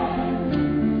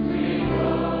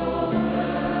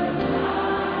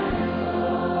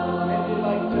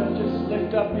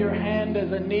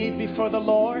is a need before the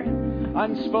Lord,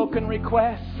 unspoken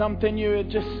request, something you would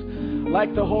just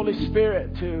like the Holy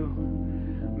Spirit to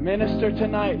minister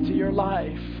tonight to your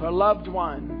life, a loved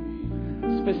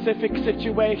one, specific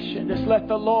situation, just let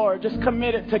the Lord, just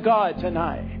commit it to God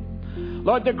tonight.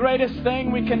 Lord, the greatest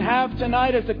thing we can have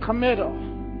tonight is a committal.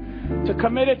 To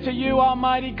commit it to you,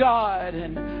 Almighty God,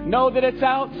 and know that it's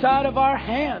outside of our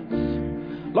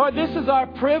hands. Lord, this is our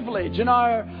privilege and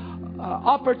our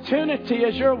opportunity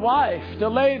as your wife to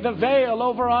lay the veil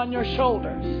over on your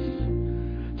shoulders.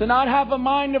 To not have a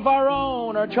mind of our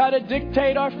own or try to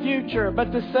dictate our future,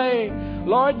 but to say,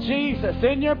 Lord Jesus,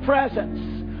 in your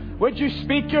presence, would you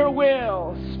speak your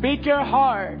will, speak your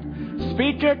heart,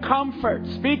 speak your comfort,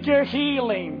 speak your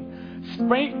healing,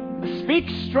 speak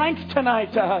strength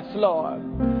tonight to us, Lord.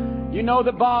 You know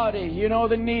the body, you know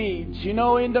the needs, you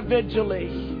know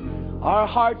individually our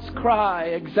heart's cry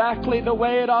exactly the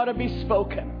way it ought to be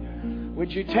spoken.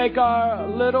 Would you take our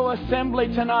little assembly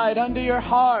tonight under your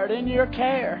heart, in your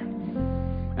care,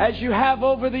 as you have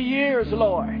over the years,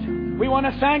 Lord. We want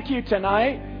to thank you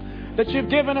tonight that you've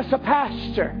given us a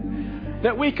pastor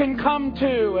that we can come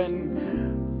to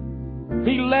and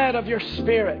be led of your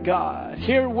Spirit, God.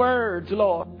 Hear words,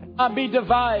 Lord. Not be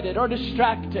divided or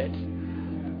distracted.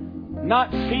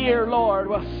 Not fear, Lord.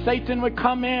 Well, Satan would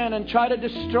come in and try to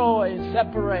destroy and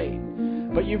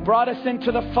separate. But you brought us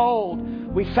into the fold.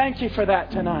 We thank you for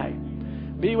that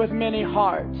tonight. Be with many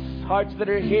hearts. Hearts that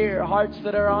are here. Hearts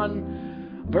that are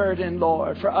on burden,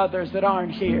 Lord, for others that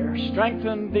aren't here.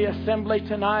 Strengthen the assembly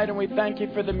tonight. And we thank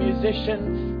you for the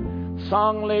musicians,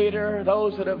 song leader,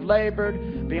 those that have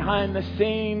labored behind the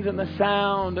scenes and the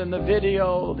sound and the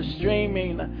video, the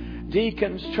streaming, the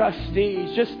deacons,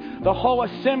 trustees, just the whole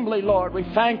assembly, Lord. We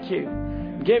thank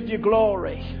you. Give you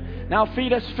glory. Now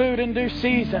feed us food in due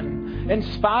season.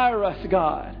 Inspire us,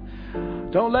 God.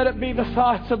 Don't let it be the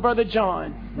thoughts of Brother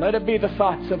John. Let it be the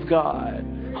thoughts of God.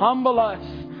 Humble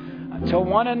us to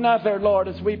one another, Lord,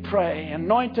 as we pray.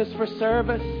 Anoint us for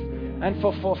service and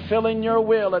for fulfilling your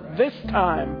will at this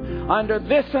time, under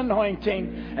this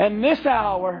anointing and this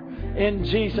hour, in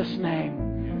Jesus'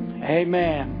 name.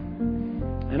 Amen.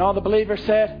 And all the believers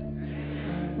said,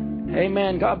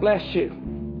 amen. God bless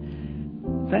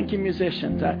you. Thank you,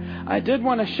 musicians. I did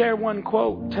want to share one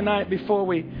quote tonight before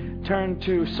we turn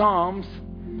to Psalms.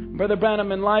 Brother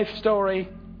Branham in Life Story,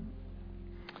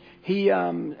 he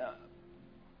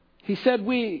said,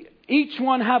 we each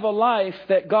one have a life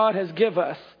that God has given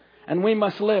us, and we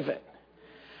must live it.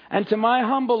 And to my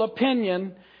humble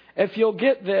opinion, if you'll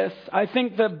get this, I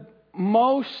think the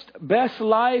most best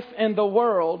life in the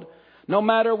world, no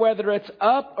matter whether it's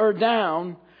up or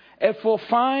down, if we'll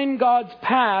find God's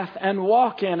path and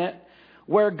walk in it,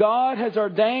 where God has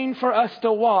ordained for us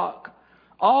to walk,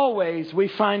 always we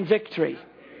find victory.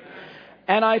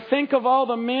 And I think of all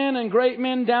the men and great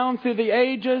men down through the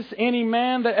ages, any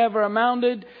man that ever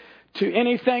amounted to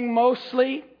anything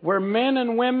mostly were men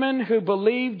and women who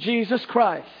believed Jesus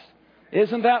Christ.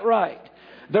 Isn't that right?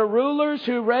 The rulers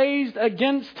who raised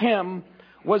against him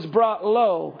was brought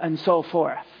low, and so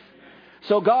forth.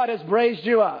 So God has raised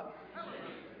you up.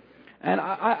 And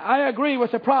I agree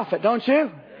with the prophet, don't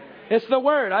you? It's the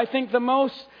word. I think the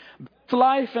most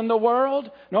life in the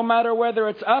world, no matter whether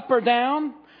it's up or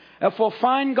down, if we'll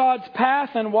find God's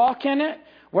path and walk in it,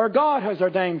 where God has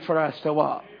ordained for us to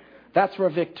walk, that's where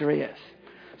victory is.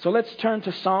 So let's turn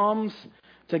to Psalms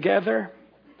together.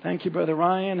 Thank you, Brother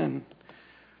Ryan, and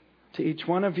to each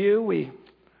one of you, we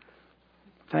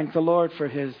thank the Lord for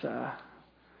His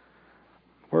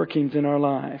workings in our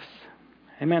lives.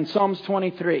 Amen. Psalms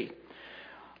 23.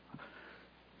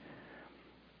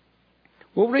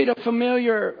 We'll read a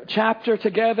familiar chapter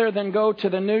together, then go to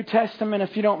the New Testament,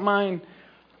 if you don't mind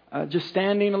just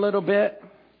standing a little bit.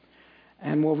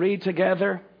 And we'll read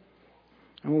together.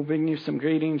 And we'll bring you some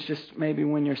greetings just maybe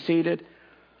when you're seated.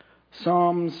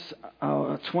 Psalms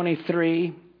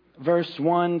 23, verse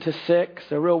 1 to 6.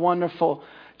 A real wonderful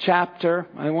chapter.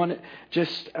 I want to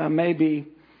just maybe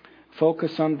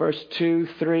focus on verse 2,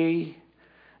 3,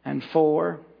 and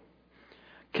 4.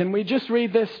 Can we just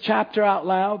read this chapter out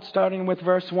loud, starting with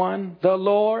verse 1? The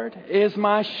Lord is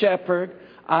my shepherd,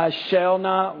 I shall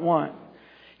not want.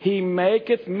 He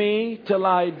maketh me to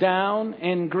lie down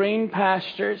in green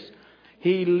pastures.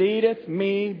 He leadeth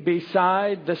me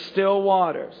beside the still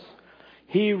waters.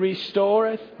 He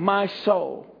restoreth my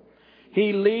soul.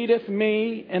 He leadeth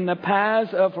me in the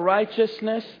paths of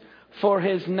righteousness for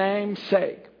His name's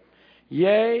sake.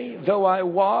 Yea, though I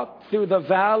walk through the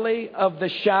valley of the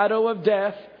shadow of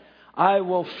death, I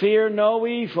will fear no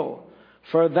evil,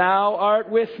 for Thou art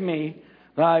with me.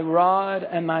 Thy rod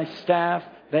and Thy staff,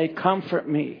 they comfort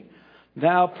me.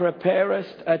 Thou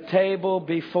preparest a table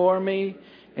before me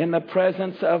in the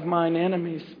presence of mine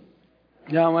enemies.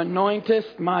 Thou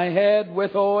anointest my head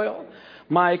with oil.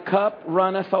 My cup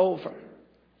runneth over.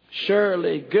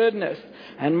 Surely goodness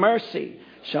and mercy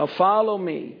shall follow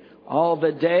me all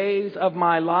the days of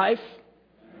my life.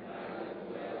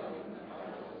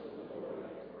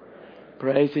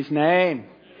 Praise His name.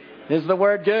 Is the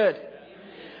word good?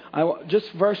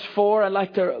 Just verse 4 I'd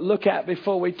like to look at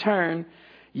before we turn.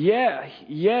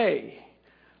 Yea,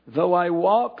 though I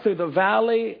walk through the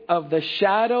valley of the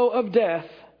shadow of death,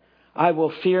 I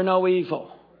will fear no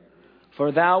evil.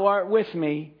 For Thou art with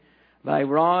me, Thy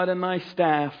rod and Thy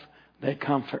staff, they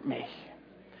comfort me.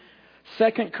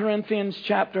 2 Corinthians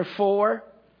chapter 4.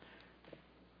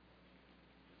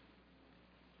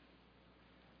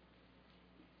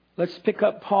 Let's pick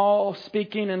up Paul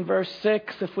speaking in verse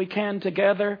 6 if we can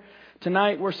together.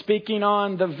 Tonight we're speaking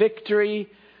on the victory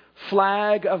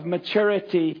flag of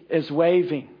maturity is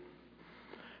waving.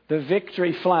 The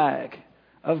victory flag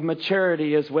of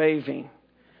maturity is waving.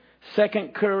 2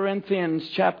 Corinthians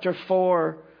chapter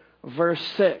 4 verse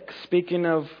 6, speaking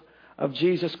of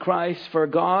Jesus Christ. For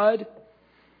God,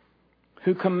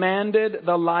 who commanded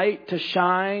the light to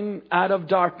shine out of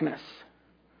darkness,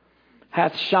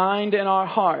 hath shined in our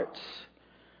hearts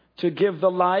to give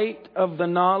the light of the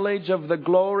knowledge of the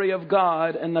glory of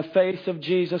God in the face of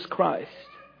Jesus Christ.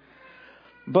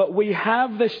 But we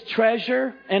have this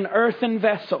treasure in earthen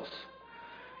vessels,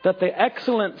 that the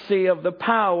excellency of the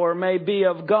power may be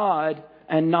of God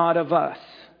and not of us.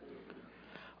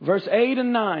 Verse 8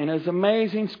 and 9 is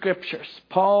amazing scriptures.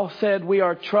 Paul said, we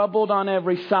are troubled on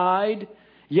every side,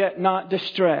 yet not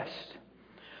distressed.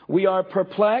 We are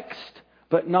perplexed,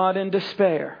 but not in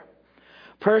despair.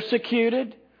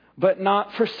 Persecuted, but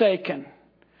not forsaken.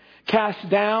 Cast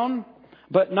down,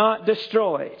 but not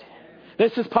destroyed.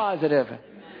 This is positive.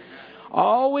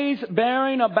 Always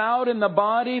bearing about in the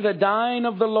body the dying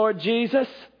of the Lord Jesus,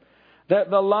 that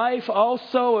the life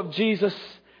also of Jesus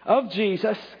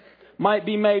might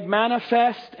be made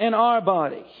manifest in our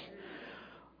body.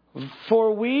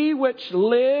 For we which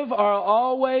live are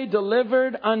always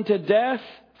delivered unto death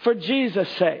for Jesus'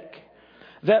 sake,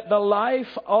 that the life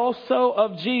also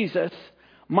of Jesus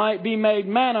might be made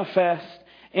manifest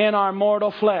in our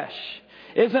mortal flesh.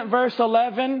 Isn't verse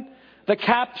 11 the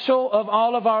capsule of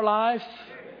all of our lives?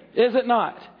 Is it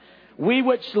not? We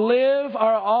which live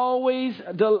are always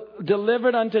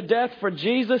delivered unto death for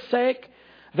Jesus' sake,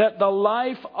 that the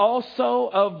life also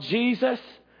of Jesus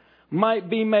might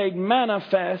be made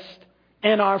manifest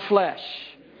in our flesh.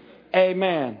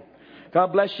 Amen. God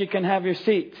bless you. You can have your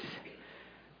seats.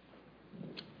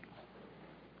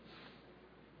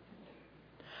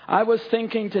 I was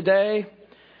thinking today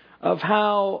of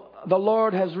how the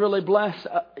Lord has really blessed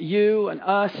you and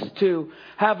us to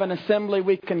have an assembly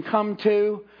we can come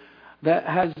to that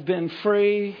has been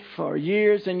free for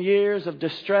years and years of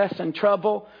distress and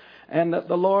trouble, and that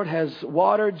the Lord has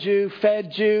watered you,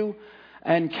 fed you,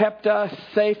 and kept us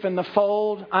safe in the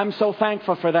fold. I'm so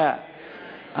thankful for that.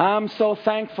 I'm so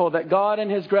thankful that God in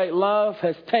His great love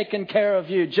has taken care of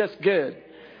you just good.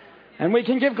 And we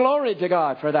can give glory to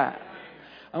God for that.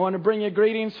 I want to bring you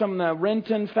greetings from the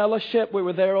Renton Fellowship. We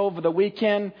were there over the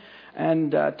weekend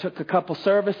and took a couple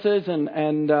services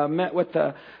and met with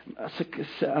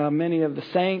many of the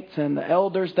saints and the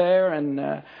elders there.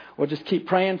 And we'll just keep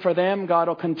praying for them. God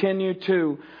will continue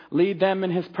to lead them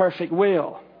in His perfect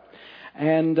will.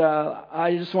 And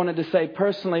I just wanted to say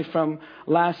personally from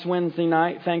last Wednesday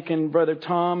night, thanking Brother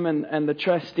Tom and the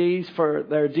trustees for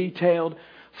their detailed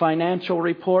financial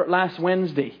report last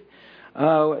Wednesday.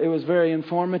 It was very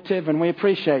informative, and we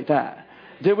appreciate that.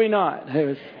 Did we not?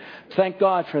 Thank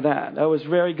God for that. That was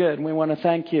very good. And we want to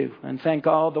thank you and thank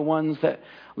all the ones that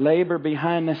labor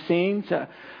behind the scenes.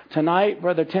 Tonight,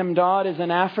 Brother Tim Dodd is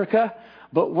in Africa,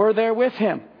 but we're there with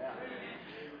him.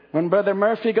 When Brother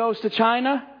Murphy goes to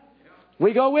China,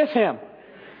 we go with him.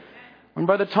 When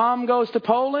Brother Tom goes to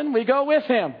Poland, we go with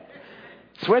him.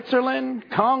 Switzerland,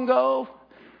 Congo,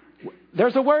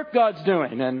 there's a work God's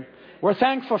doing, and we're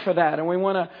thankful for that. And we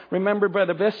want to remember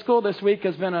Brother Biscoe. This week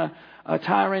has been a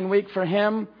tiring week for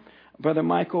him. Brother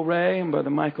Michael Ray and Brother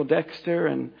Michael Dexter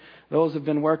and those have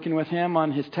been working with him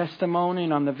on his testimony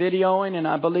and on the videoing. And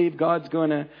I believe God's going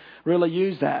to really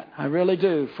use that. I really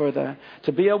do,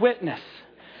 to be a witness.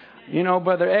 You know,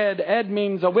 Brother Ed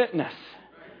means a witness.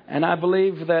 And I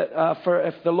believe that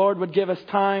if the Lord would give us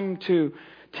time to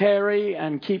tarry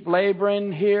and keep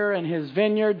laboring here in His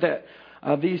vineyard, that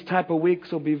these type of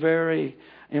weeks will be very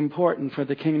important for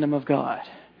the kingdom of God.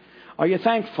 Are you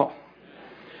thankful?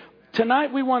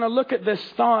 Tonight we want to look at this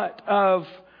thought of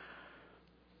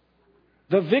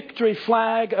The victory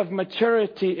flag of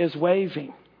maturity is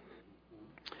waving.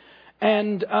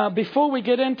 And before we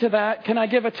get into that, can I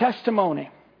give a testimony?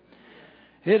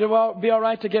 It'll be all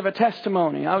right to give a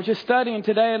testimony. I was just studying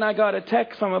today and I got a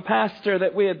text from a pastor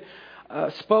that we had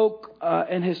spoke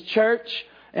in his church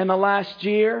in the last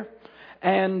year.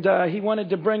 And he wanted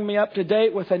to bring me up to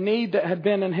date with a need that had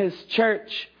been in his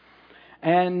church.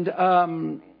 And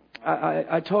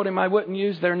I told him I wouldn't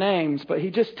use their names, but he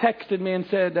just texted me and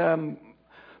said,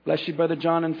 bless you, Brother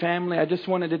John and family. I just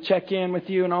wanted to check in with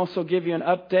you and also give you an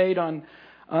update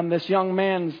on this young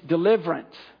man's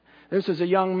deliverance. This is a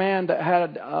young man that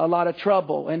had a lot of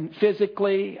trouble, and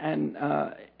physically and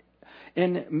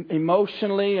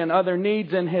emotionally and other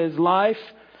needs in his life.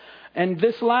 And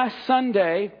this last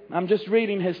Sunday, I'm just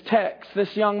reading his text,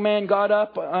 this young man got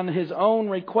up on his own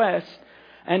request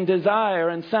and desire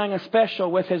and sang a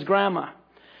special with his grandma.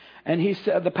 And he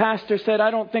said, the pastor said,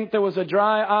 I don't think there was a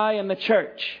dry eye in the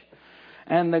church.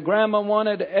 And the grandma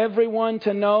wanted everyone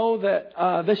to know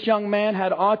that this young man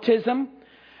had autism.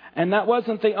 And that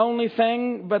wasn't the only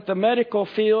thing, but the medical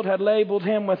field had labeled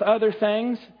him with other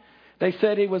things. They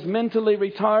said he was mentally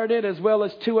retarded, as well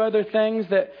as 2 other things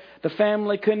that the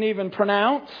family couldn't even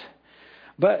pronounce.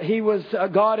 But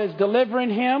God is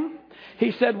delivering him.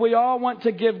 He said, we all want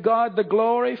to give God the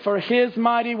glory for His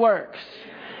mighty works.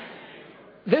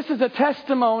 This is a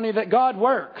testimony that God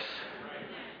works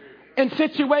in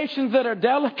situations that are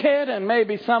delicate and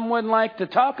maybe some wouldn't like to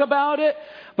talk about it.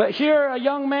 But here a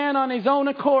young man on his own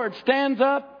accord stands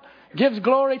up, gives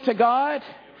glory to God.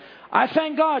 I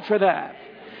thank God for that.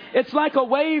 It's like a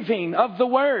waving of the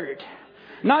Word,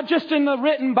 not just in the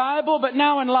written Bible, but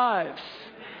now in lives.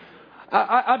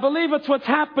 I believe it's what's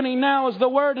happening now as the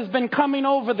Word has been coming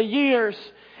over the years.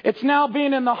 It's now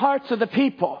being in the hearts of the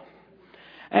people.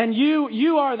 And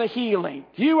you are the healing.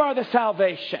 You are the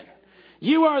salvation.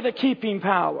 You are the keeping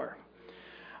power.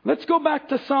 Let's go back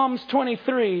to Psalms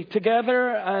 23 together.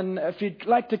 And if you'd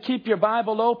like to keep your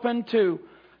Bible open to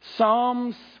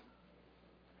Psalms.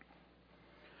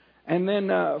 And then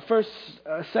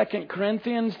 2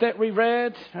 Corinthians that we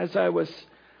read as I was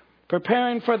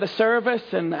preparing for the service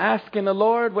and asking the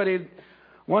Lord what He'd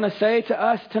want to say to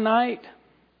us tonight.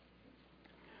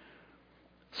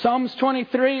 Psalms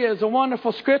 23 is a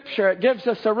wonderful scripture. It gives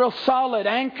us a real solid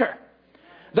anchor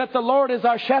that the Lord is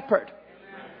our shepherd.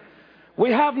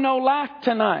 We have no lack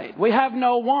tonight. We have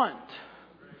no want.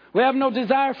 We have no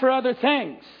desire for other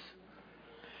things.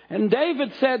 And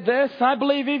David said this. I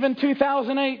believe even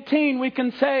 2018 we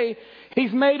can say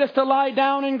He's made us to lie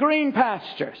down in green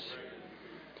pastures.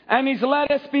 And He's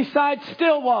led us beside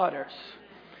still waters.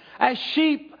 As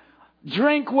sheep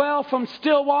drink well from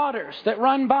still waters that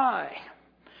run by.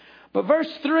 But verse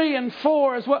 3 and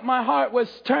 4 is what my heart was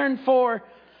turned for.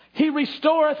 He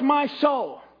restoreth my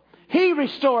soul. He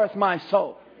restoreth my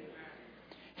soul.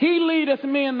 He leadeth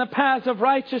me in the paths of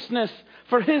righteousness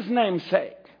for His name's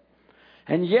sake.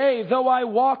 And yea, though I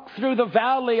walk through the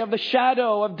valley of the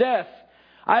shadow of death,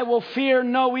 I will fear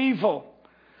no evil.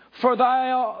 For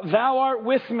thou art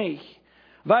with me.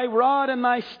 Thy rod and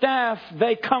thy staff,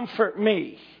 they comfort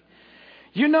me.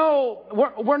 You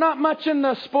know, we're not much in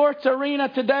the sports arena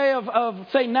today of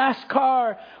say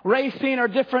NASCAR racing or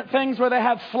different things where they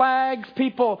have flags.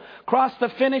 People cross the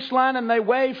finish line and they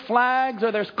wave flags,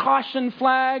 or there's caution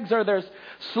flags, or there's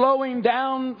slowing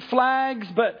down flags.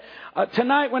 But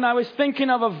tonight when I was thinking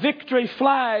of a victory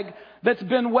flag that's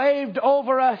been waved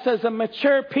over us as a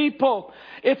mature people,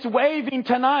 it's waving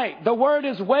tonight. The Word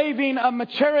is waving a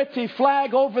maturity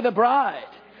flag over the bride.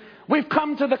 We've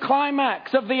come to the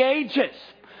climax of the ages.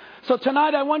 So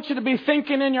tonight I want you to be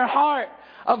thinking in your heart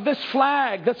of this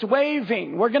flag that's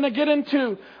waving. We're going to get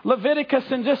into Leviticus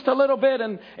in just a little bit,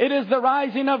 and it is the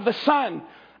rising of the sun,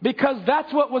 because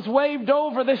that's what was waved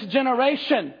over this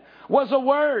generation, was a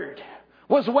word,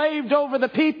 was waved over the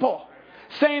people,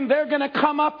 saying they're going to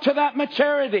come up to that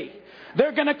maturity.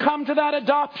 They're going to come to that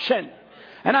adoption.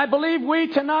 And I believe we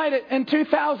tonight in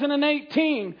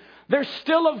 2018, there's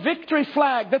still a victory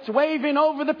flag that's waving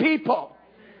over the people.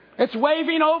 It's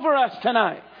waving over us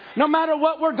tonight. No matter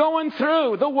what we're going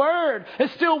through, the Word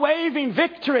is still waving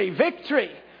victory,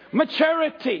 victory,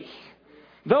 maturity.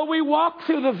 Though we walk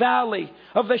through the valley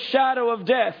of the shadow of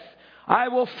death, I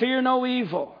will fear no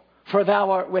evil, for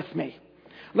Thou art with me.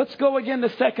 Let's go again to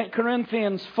 2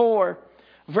 Corinthians 4,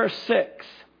 verse 6.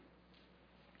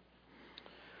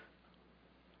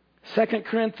 2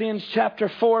 Corinthians chapter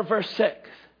 4, verse 6.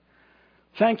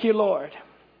 Thank you, Lord.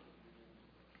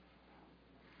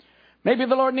 Maybe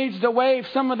the Lord needs to wave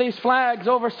some of these flags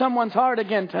over someone's heart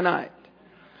again tonight.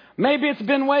 Maybe it's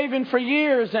been waving for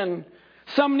years and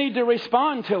some need to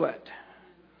respond to it.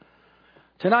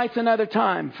 Tonight's another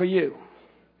time for you.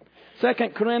 2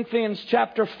 Corinthians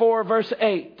chapter 4, verse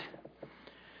 8.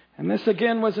 And this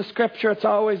again was a scripture. It's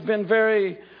always been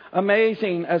very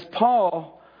amazing as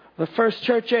Paul, the first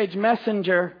church age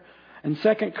messenger, in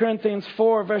 2 Corinthians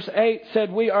 4, verse 8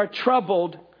 said, we are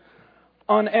troubled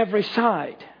on every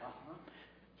side,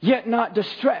 yet not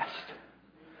distressed.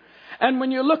 And when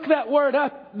you look that word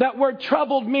up, that word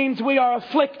troubled means we are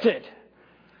afflicted.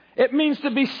 It means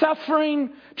to be suffering,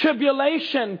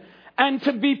 tribulation, and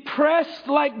to be pressed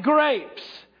like grapes.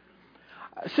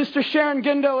 Sister Sharon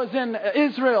Gindo is in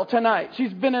Israel tonight.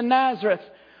 She's been in Nazareth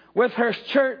with her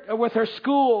church, with her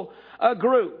school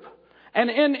group. And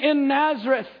in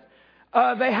Nazareth,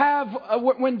 they have,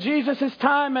 when Jesus'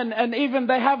 time, and even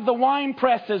they have the wine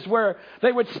presses where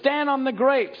they would stand on the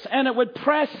grapes and it would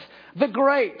press the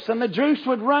grapes and the juice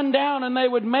would run down and they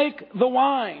would make the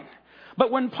wine. But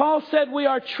when Paul said we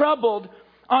are troubled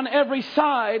on every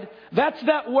side, that's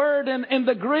that word in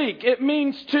the Greek. It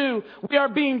means we are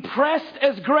being pressed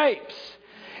as grapes.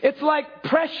 It's like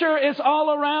pressure is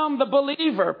all around the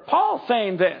believer. Paul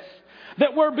saying this,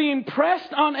 that we're being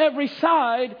pressed on every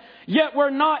side, yet we're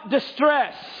not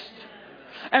distressed.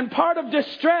 And part of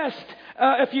distressed,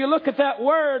 if you look at that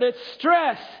word, it's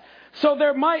stress. So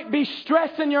there might be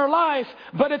stress in your life,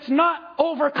 but it's not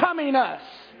overcoming us.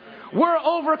 We're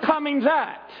overcoming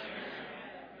that.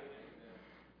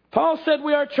 Paul said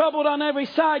we are troubled on every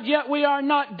side, yet we are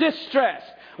not distressed.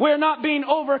 We are not being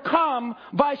overcome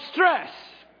by stress.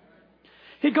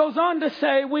 He goes on to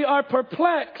say we are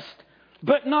perplexed,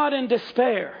 but not in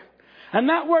despair. And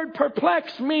that word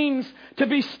perplexed means to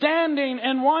be standing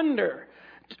in wonder,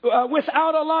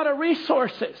 without a lot of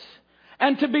resources,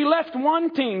 and to be left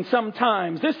wanting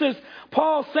sometimes. This is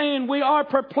Paul saying we are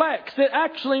perplexed. It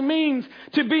actually means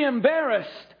to be embarrassed.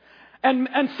 And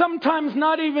sometimes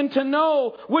not even to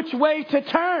know which way to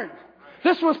turn.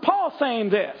 This was Paul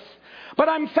saying this. But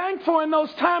I'm thankful in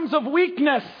those times of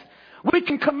weakness, we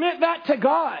can commit that to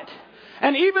God.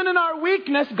 And even in our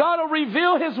weakness, God will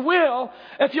reveal His will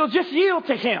if you'll just yield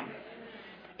to Him.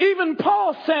 Even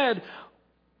Paul said,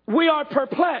 we are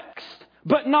perplexed,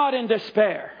 but not in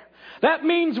despair. That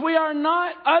means we are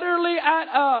not utterly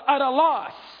at a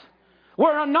loss.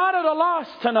 We're not at a loss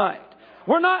tonight.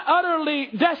 We're not utterly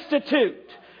destitute.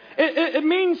 It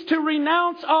means to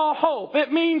renounce all hope.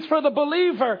 It means for the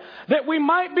believer that we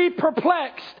might be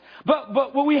perplexed,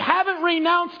 but we haven't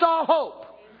renounced all hope.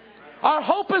 Our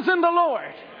hope is in the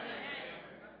Lord.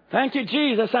 Thank you,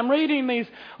 Jesus. I'm reading these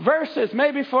verses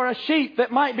maybe for a sheep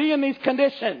that might be in these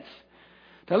conditions,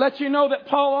 to let you know that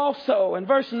Paul also in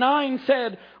verse 9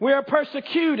 said, we are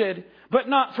persecuted, but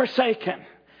not forsaken.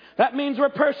 That means we're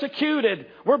persecuted.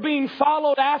 We're being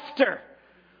followed after.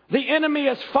 The enemy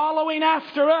is following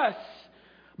after us,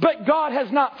 but God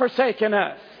has not forsaken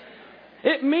us.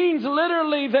 It means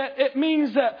literally that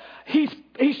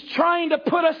he's trying to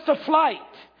put us to flight.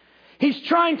 He's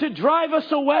trying to drive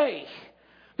us away.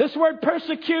 This word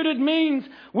persecuted means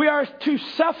we are to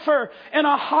suffer in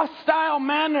a hostile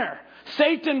manner.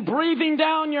 Satan breathing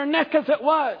down your neck as it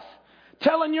was,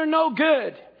 telling you're no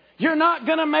good. You're not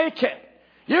going to make it.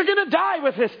 You're going to die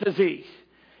with this disease.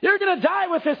 You're going to die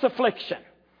with this affliction.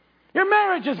 Your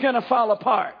marriage is going to fall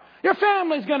apart. Your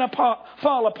family's going to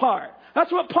fall apart.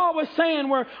 That's what Paul was saying.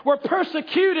 We're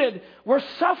persecuted. We're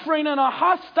suffering in a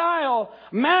hostile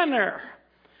manner.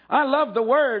 I love the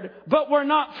word, but we're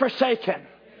not forsaken.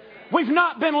 We've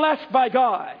not been left by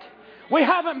God. We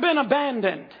haven't been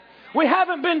abandoned. We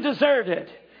haven't been deserted.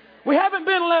 We haven't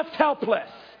been left helpless.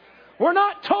 We're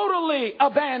not totally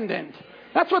abandoned.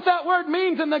 That's what that word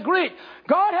means in the Greek.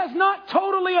 God has not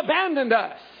totally abandoned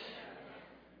us.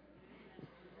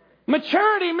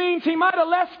 Maturity means He might have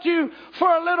left you for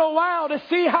a little while to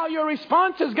see how your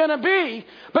response is going to be,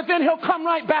 but then He'll come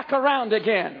right back around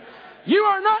again. You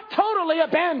are not totally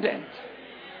abandoned.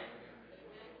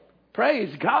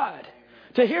 Praise God.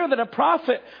 To hear that a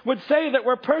prophet would say that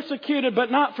we're persecuted but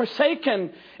not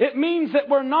forsaken, it means that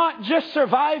we're not just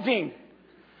surviving.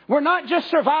 We're not just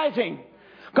surviving.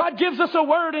 God gives us a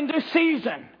word in due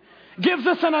season. Gives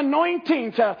us an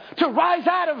anointing to rise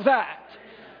out of that.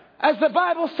 As the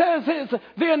Bible says,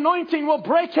 the anointing will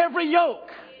break every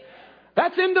yoke.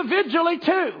 That's individually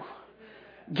too.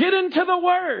 Get into the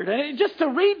Word. And just to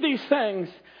read these things,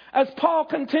 as Paul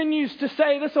continues to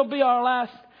say, this will be our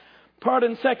last part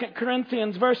in 2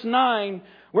 Corinthians, verse 9.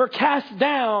 We're cast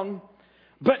down,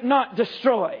 but not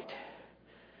destroyed.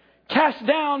 Cast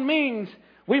down means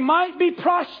we might be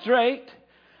prostrate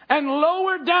and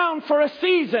lowered down for a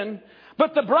season,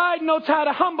 but the bride knows how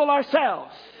to humble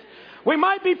ourselves. We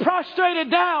might be prostrated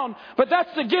down, but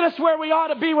that's to get us where we ought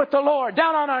to be with the Lord,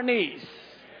 down on our knees.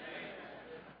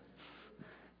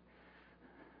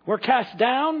 We're cast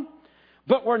down,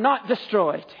 but we're not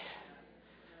destroyed.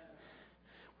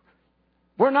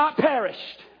 We're not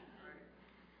perished.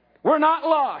 We're not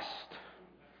lost.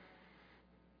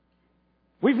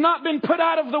 We've not been put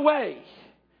out of the way.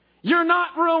 You're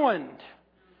not ruined.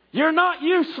 You're not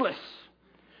useless.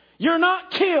 You're not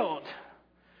killed.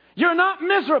 You're not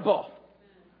miserable.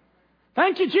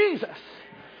 Thank you, Jesus.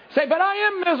 Say, but I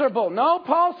am miserable. No,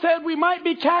 Paul said we might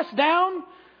be cast down,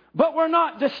 but we're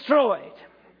not destroyed.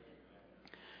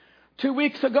 2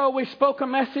 weeks ago, we spoke a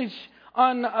message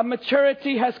on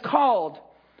maturity has called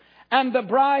and the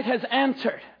bride has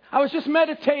answered. I was just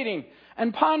meditating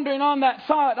and pondering on that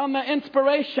thought, on the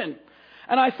inspiration.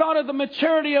 And I thought of the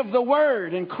maturity of the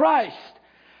Word in Christ,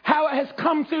 how it has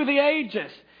come through the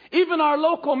ages, even our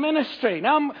local ministry.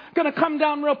 Now I'm going to come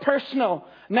down real personal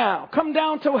now. Come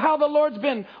down to how the Lord's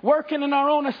been working in our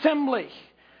own assembly.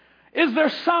 Is there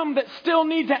some that still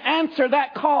need to answer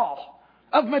that call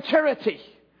of maturity?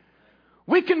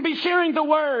 We can be hearing the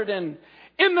Word and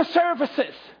in the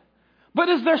services. But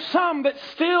is there some that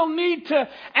still need to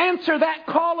answer that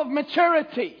call of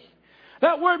maturity?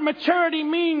 That word maturity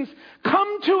means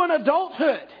come to an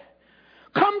adulthood.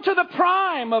 Come to the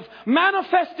prime of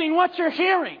manifesting what you're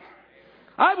hearing.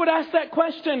 I would ask that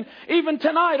question even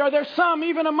tonight. Are there some,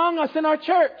 even among us in our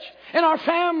church, in our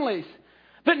families,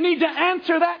 that need to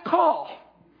answer that call?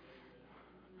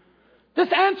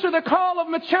 Just answer the call of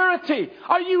maturity.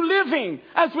 Are you living,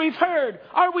 as we've heard,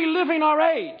 are we living our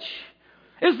age?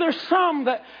 Is there some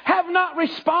that have not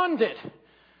responded?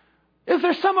 Is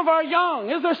there some of our young?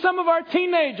 Is there some of our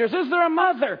teenagers? Is there a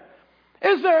mother?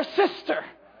 Is there a sister?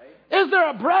 Is there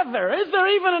a brother? Is there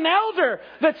even an elder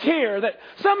that's here that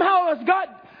somehow has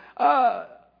got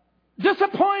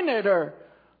disappointed or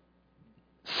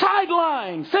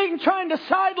sidelined? Satan trying to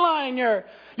sideline your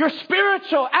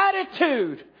spiritual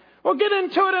attitude. We'll get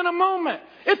into it in a moment.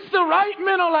 It's the right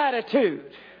mental attitude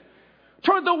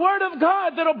toward the Word of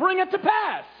God that'll bring it to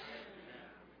pass.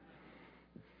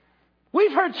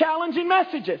 We've heard challenging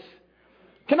messages.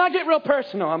 Can I get real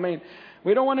personal? I mean,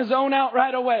 we don't want to zone out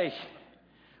right away.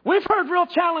 We've heard real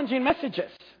challenging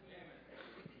messages.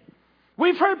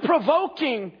 We've heard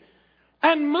provoking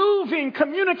and moving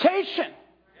communication.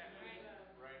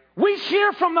 We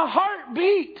hear from the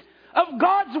heartbeat of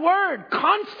God's Word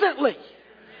constantly.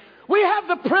 We have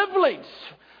the privilege,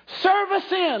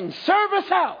 service in,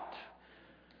 service out.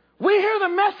 We hear the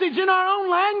message in our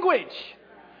own language.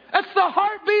 That's the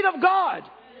heartbeat of God.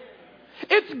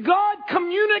 It's God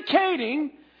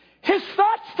communicating His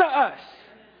thoughts to us.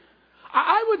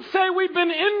 I would say we've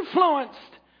been influenced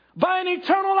by an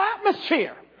eternal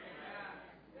atmosphere.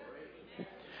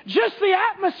 Just the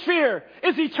atmosphere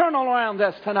is eternal around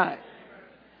us tonight.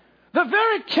 The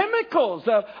very chemicals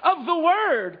of the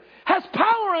Word has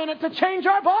power in it to change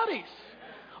our bodies.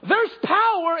 There's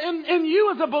power in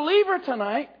you as a believer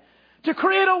tonight to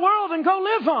create a world and go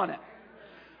live on it.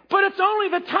 But it's only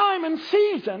the time and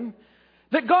season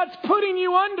that God's putting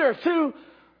you under through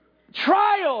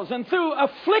trials and through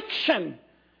affliction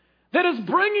that is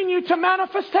bringing you to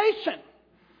manifestation.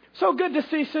 So good to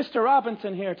see Sister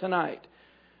Robinson here tonight.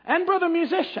 And Brother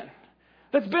Musician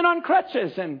that's been on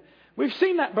crutches. And we've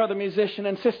seen that Brother Musician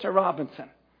and Sister Robinson.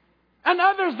 And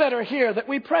others that are here that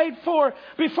we prayed for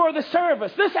before the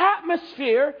service. This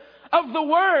atmosphere of the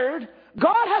Word,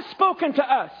 God has spoken to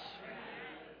us.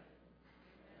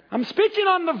 I'm speaking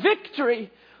on the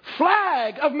victory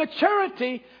flag of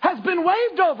maturity has been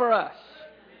waved over us.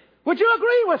 Would you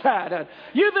agree with that?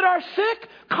 You that are sick,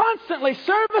 constantly,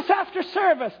 service after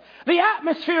service, the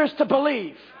atmosphere is to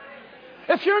believe.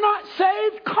 If you're not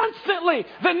saved, constantly,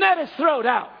 the net is thrown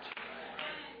out.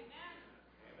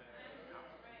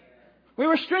 We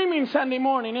were streaming Sunday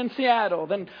morning in Seattle.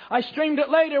 Then I streamed it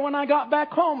later when I got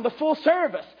back home, the full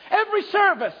service. Every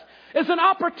service is an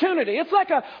opportunity. It's like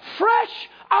a fresh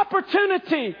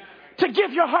opportunity to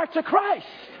give your heart to Christ.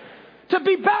 To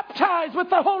be baptized with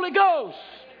the Holy Ghost.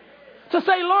 To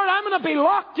say, Lord, I'm going to be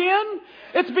locked in.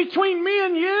 It's between me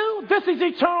and you. This is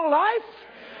eternal life.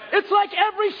 It's like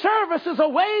every service is a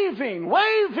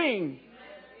waving.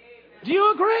 Do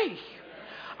you agree?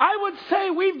 I would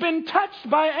say we've been touched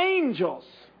by angels.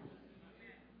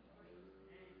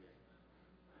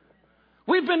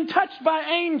 We've been touched by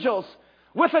angels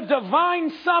with a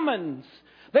divine summons.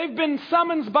 They've been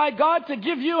summoned by God to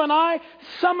give you and I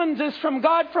summonses from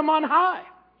God from on high.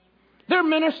 They're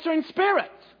ministering spirits.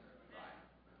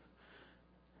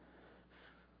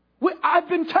 I've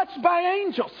been touched by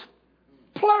angels.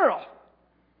 Plural.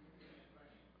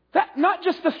 That not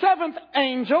just the seventh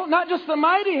angel, not just the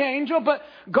mighty angel, but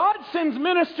God sends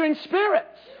ministering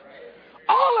spirits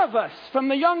All of us, from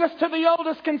the youngest to the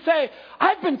oldest, can say,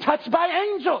 I've been touched by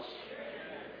angels.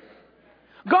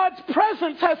 God's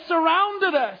presence has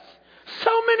surrounded us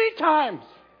so many times.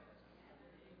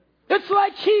 It's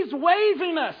like He's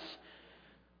waving us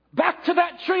back to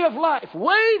that tree of life,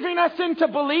 waving us into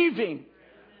believing,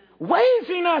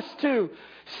 waving us to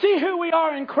see who we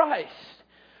are in Christ.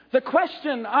 The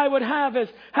question I would have is,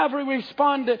 have we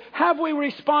responded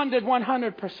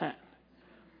 100%?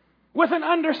 With an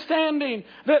understanding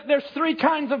that there's three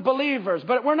kinds of believers,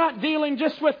 but we're not dealing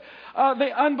just with the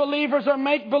unbelievers or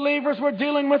make-believers. We're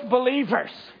dealing with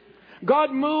believers.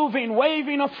 God moving,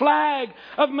 waving a flag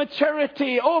of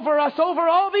maturity over us over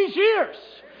all these years.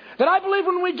 That I believe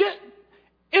when we get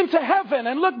into heaven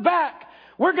and look back,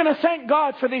 we're going to thank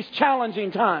God for these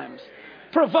challenging times,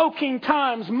 provoking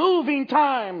times, moving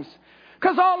times.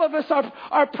 Because all of us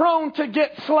are prone to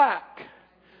get slack.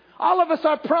 All of us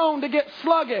are prone to get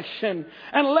sluggish and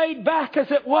laid back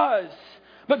as it was.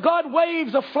 But God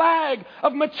waves a flag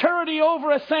of maturity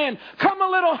over us saying, come a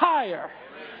little higher.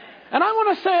 And I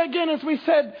want to say again, as we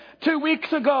said 2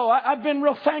 weeks ago, I've been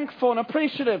real thankful and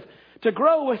appreciative to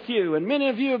grow with you. And many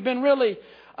of you have been really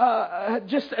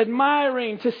just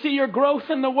admiring to see your growth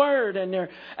in the Word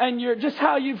and your just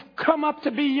how you've come up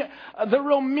to be the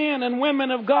real men and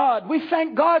women of God. We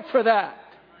thank God for that.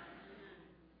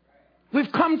 We've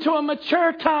come to a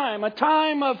mature time, a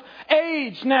time of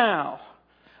age now,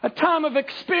 a time of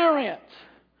experience.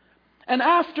 And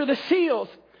after the seals,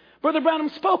 Brother Branham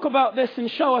spoke about this in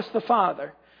Show Us the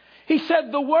Father. He said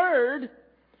the Word,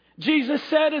 Jesus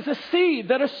said, is a seed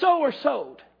that a sower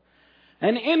sowed.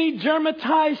 And any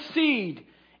germatized seed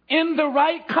in the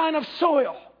right kind of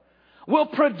soil will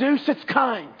produce its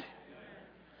kind.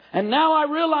 And now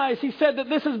I realize, he said, that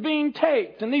this is being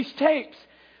taped. And these tapes,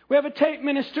 we have a tape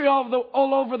ministry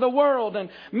all over the world, and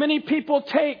many people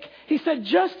take. He said,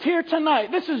 just here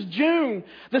tonight, this is June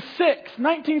the 6th,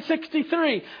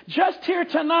 1963, just here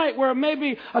tonight where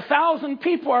maybe 1,000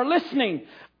 people are listening,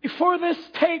 before this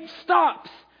tape stops,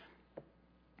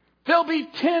 there'll be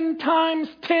 10 times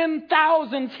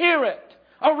 10,000 hear it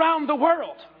around the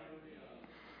world.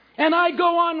 And I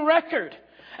go on record,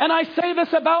 and I say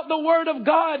this about the Word of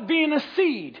God being a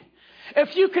seed.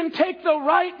 If you can take the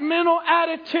right mental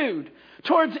attitude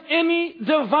towards any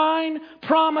divine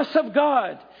promise of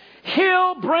God,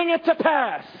 He'll bring it to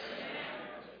pass.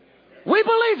 We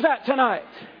believe that tonight.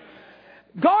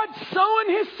 God's sowing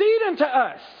His seed into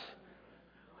us.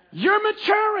 You're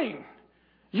maturing.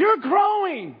 You're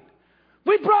growing.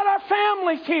 We brought our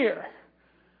families here.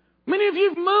 Many of you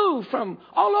have moved from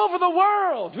all over the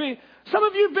world. Some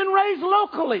of you have been raised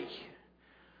locally.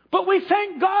 But we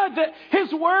thank God that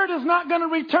His Word is not going to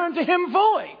return to Him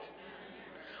void.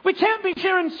 We can't be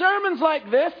hearing sermons like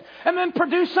this and then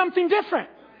produce something different.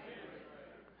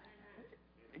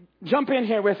 Jump in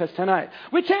here with us tonight.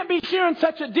 We can't be hearing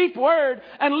such a deep word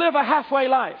and live a halfway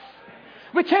life.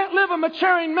 We can't live a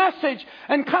maturing message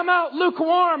and come out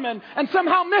lukewarm and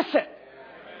somehow miss it.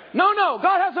 No.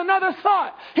 God has another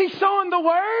thought. He's sowing the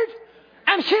Word,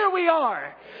 and here we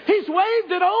are. He's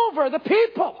waved it over the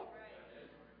people.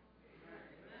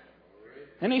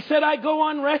 And He said, I go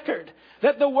on record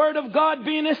that the Word of God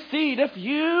being a seed,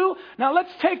 now let's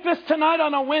take this tonight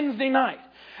on a Wednesday night.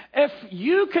 If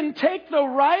you can take the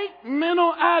right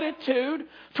mental attitude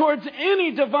towards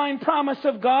any divine promise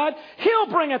of God,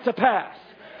 He'll bring it to pass.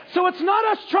 So it's not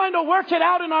us trying to work it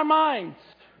out in our minds.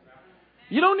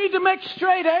 You don't need to make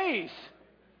straight A's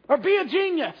or be a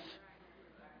genius.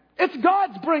 It's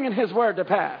God's bringing His Word to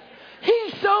pass.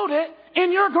 He sowed it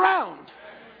in your ground.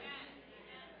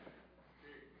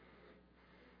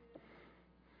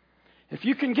 If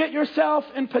you can get yourself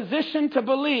in position to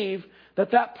believe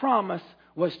that promise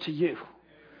was to you.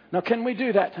 Now, can we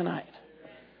do that tonight?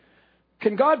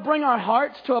 Can God bring our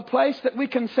hearts to a place that we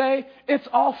can say, it's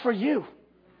all for you?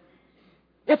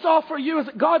 It's all for you.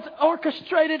 God's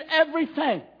orchestrated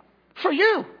everything for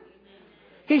you.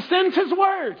 He sends His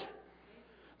Word.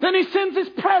 Then He sends His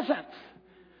presence.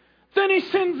 Then He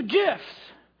sends gifts.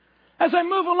 As I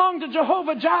move along to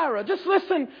Jehovah Jireh, just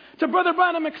listen to Brother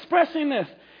Branham expressing this.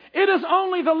 It is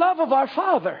only the love of our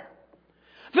Father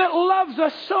that loves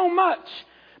us so much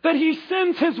that He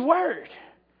sends His Word.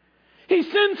 He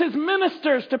sends His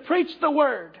ministers to preach the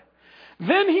Word.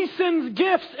 Then He sends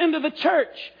gifts into the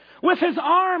church with His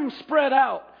arms spread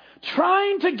out,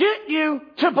 trying to get you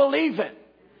to believe it.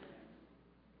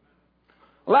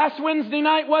 Last Wednesday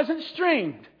night wasn't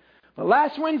streamed. The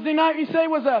last Wednesday night, you say,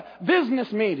 was a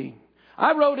business meeting.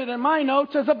 I wrote it in my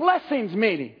notes as a blessings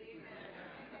meeting.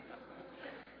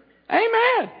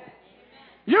 Amen.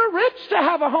 You're rich to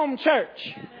have a home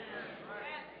church.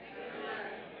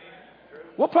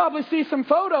 We'll probably see some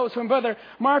photos from Brother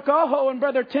Mark Oho and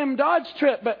Brother Tim Dodge's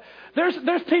trip, but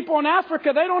there's people in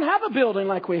Africa, they don't have a building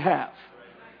like we have.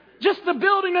 Just the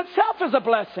building itself is a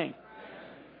blessing.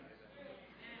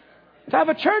 To have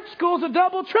a church school is a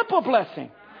double, triple blessing.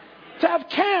 To have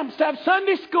camps, to have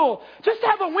Sunday school, just to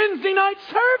have a Wednesday night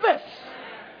service.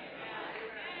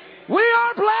 We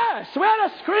are blessed. We ought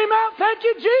to scream out, thank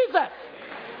you, Jesus.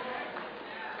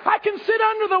 I can sit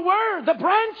under the Word, the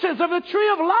branches of the tree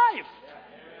of life.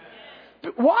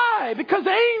 Why? Because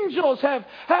angels have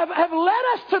led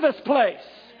us to this place.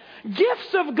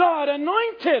 Gifts of God,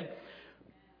 anointed.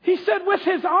 He said with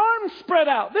His arms spread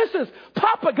out. This is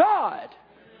Papa God.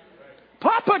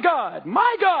 Papa God,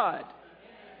 my God,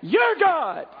 your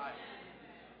God.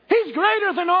 He's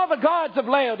greater than all the gods of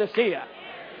Laodicea.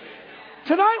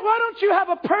 Tonight, why don't you have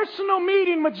a personal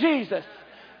meeting with Jesus?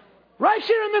 Right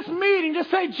here in this meeting,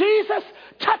 just say, Jesus,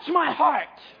 touch my heart.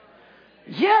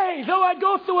 Yea, though I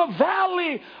go through a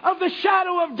valley of the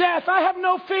shadow of death, I have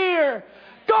no fear.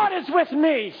 God is with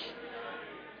me.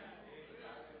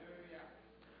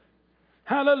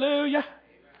 Hallelujah.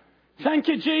 Thank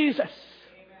you, Jesus.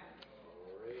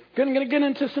 Going to get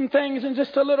into some things in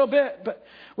just a little bit, but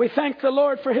we thank the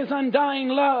Lord for His undying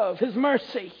love, His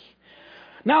mercy.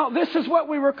 Now, this is what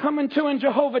we were coming to in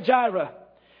Jehovah Jireh.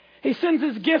 He sends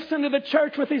His gifts into the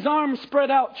church with His arms spread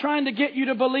out, trying to get you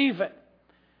to believe it.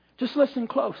 Just listen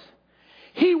close.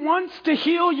 He wants to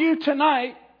heal you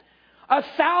tonight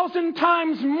 1,000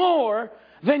 times more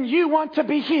than you want to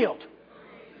be healed.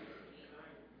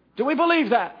 Do we believe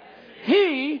that?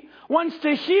 He wants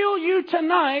to heal you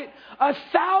tonight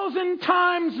 1,000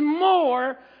 times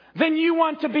more than you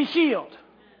want to be healed.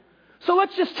 So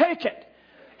let's just take it.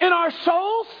 In our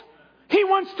souls, He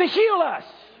wants to heal us.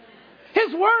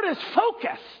 His Word is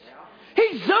focused.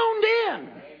 He's zoned in.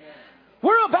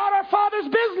 We're about our Father's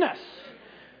business.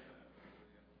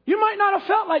 You might not have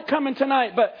felt like coming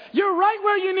tonight, but you're right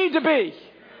where you need to be.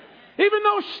 Even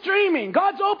though streaming,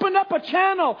 God's opened up a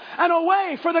channel and a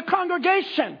way for the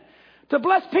congregation to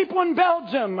bless people in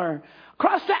Belgium or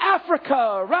across to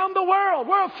Africa, around the world.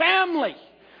 We're a family.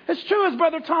 It's true, as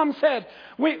Brother Tom said,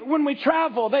 when we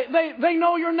travel, they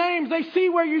know your names. They see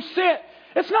where you sit.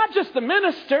 It's not just the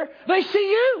minister. They see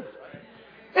you.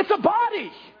 It's a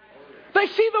body. They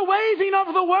see the waving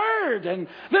of the Word. And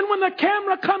then when the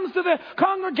camera comes to the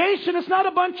congregation, it's not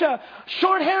a bunch of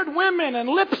short-haired women and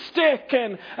lipstick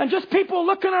and just people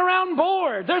looking around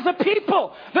bored. There's a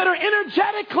people that are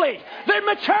energetically, they're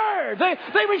mature,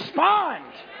 they respond.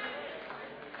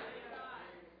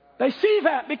 They see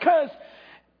that because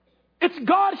it's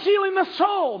God healing the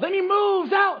soul. Then He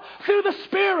moves out through the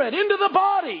Spirit into the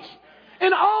body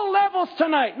in all levels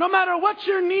tonight, no matter what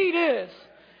your need is.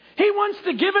 He wants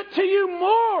to give it to you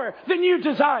more than you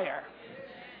desire.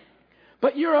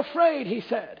 But you're afraid, He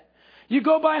said. You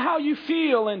go by how you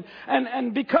feel,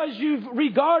 and because you've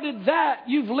regarded that,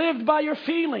 you've lived by your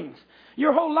feelings.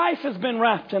 Your whole life has been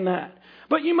wrapped in that.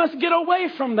 But you must get away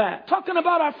from that. Talking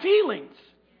about our feelings.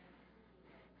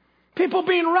 People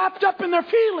being wrapped up in their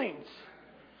feelings.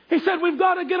 He said we've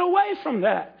got to get away from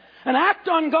that and act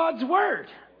on God's Word.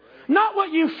 Not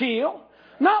what you feel,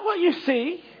 not what you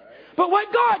see, but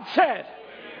what God said.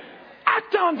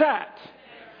 Act on that.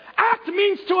 Act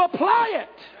means to apply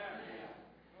it.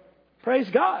 Praise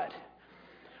God.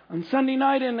 On Sunday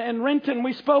night in Renton,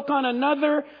 we spoke on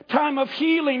another time of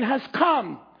healing has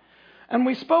come. And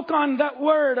we spoke on that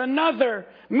word, another,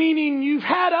 meaning you've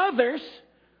had others,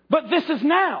 but this is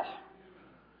now.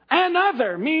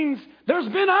 Another means there's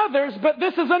been others, but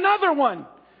this is another one.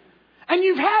 And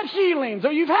you've had healings,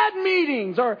 or you've had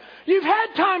meetings, or you've had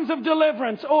times of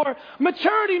deliverance, or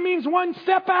maturity means one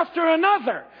step after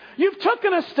another. You've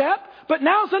taken a step, but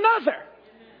now's another.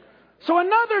 So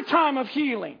another time of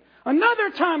healing, another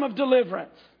time of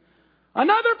deliverance.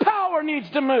 Another power needs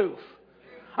to move.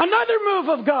 Another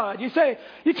move of God. You say,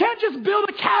 you can't just build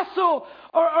a castle,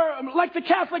 or like the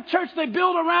Catholic Church, they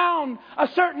build around a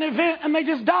certain event and they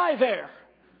just die there.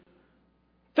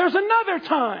 There's another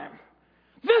time.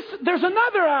 There's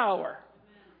another hour.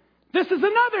 This is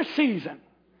another season.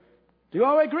 Do you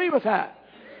all agree with that?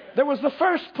 There was the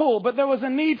first pull, but there was a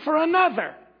need for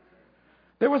another.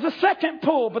 There was a second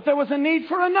pull, but there was a need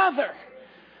for another.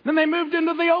 Then they moved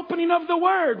into the opening of the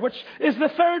Word, which is the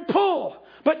third pull.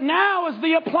 But now is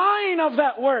the applying of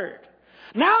that Word.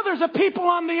 Now there's a people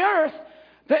on the earth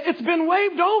that it's been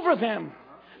waved over them.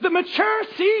 The mature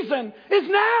season is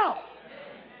now.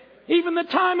 Even the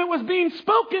time it was being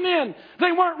spoken in,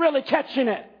 they weren't really catching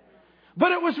it.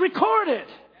 But it was recorded.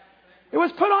 It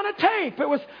was put on a tape. It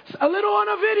was a little on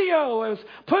a video. It was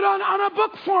put on a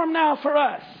book form now for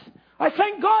us. I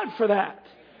thank God for that.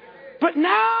 But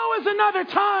now is another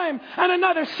time and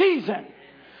another season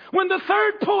when the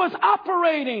third pull is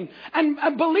operating, and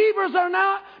believers are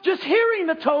not just hearing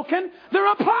the token,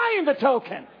 they're applying the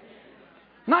token.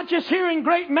 Not just hearing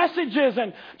great messages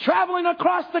and traveling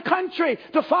across the country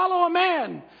to follow a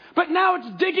man, but now it's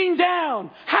digging down,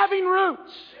 having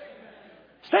roots.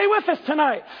 Stay with us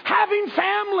tonight. Having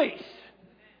families.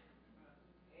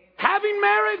 Having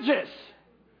marriages.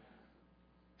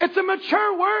 It's a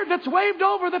mature word that's waved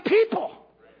over the people.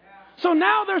 So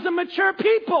now there's a mature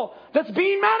people that's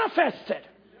being manifested.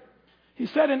 He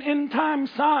said an end time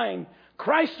sign.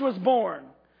 Christ was born.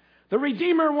 The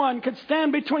Redeemer One could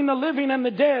stand between the living and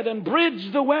the dead and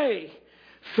bridge the way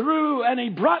through, and He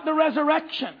brought the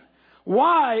resurrection.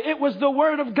 Why? It was the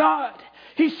Word of God.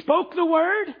 He spoke the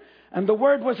Word, and the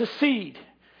Word was a seed,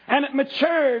 and it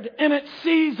matured in its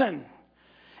season.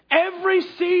 Every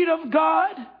seed of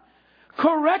God,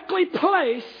 correctly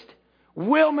placed,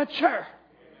 will mature.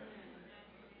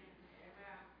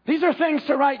 These are things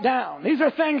to write down. These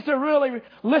are things to really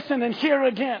listen and hear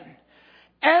again.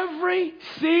 Every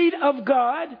seed of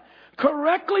God,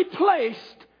 correctly placed,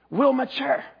 will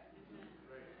mature.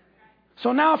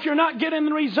 So now if you're not getting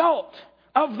the result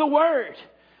of the Word,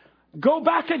 go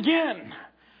back again.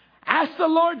 Ask the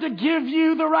Lord to give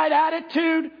you the right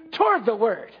attitude toward the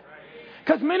Word.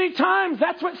 Because many times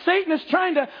that's what Satan is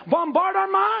trying to bombard our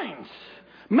minds.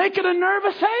 Make it a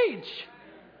nervous age.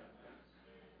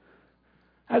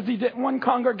 As he did one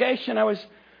congregation, I was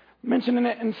mentioning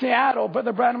it in Seattle,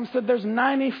 Brother Branham said there's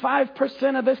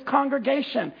 95% of this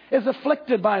congregation is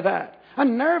afflicted by that. A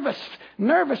nervous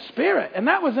spirit. And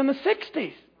that was in the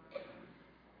 60s.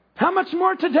 How much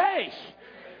more today?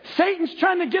 Satan's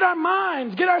trying to get our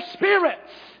minds, get our spirits.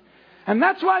 And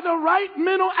that's why the right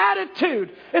mental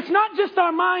attitude, it's not just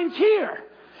our minds here.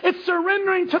 It's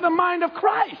surrendering to the mind of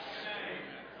Christ.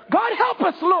 God help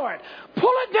us, Lord.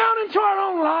 Pull it down into our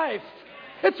own life.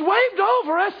 It's waved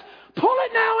over us. Pull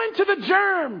it now into the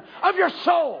germ of your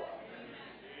soul.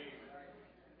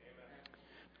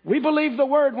 We believe the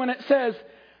Word when it says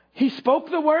He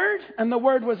spoke the Word, and the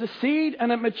Word was a seed,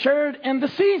 and it matured in the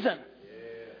season.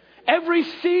 Every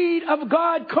seed of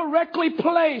God correctly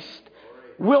placed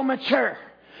will mature.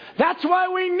 That's why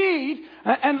we need,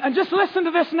 and just listen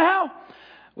to this now.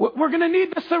 We're going to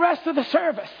need this the rest of the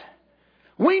service.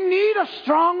 We need a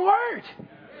strong word.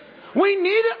 We need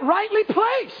it rightly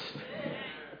placed.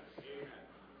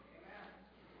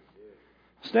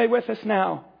 Stay with us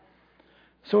now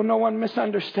so no one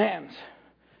misunderstands.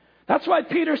 That's why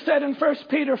Peter said in 1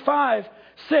 Peter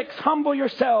 5:6, humble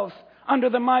yourselves under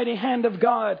the mighty hand of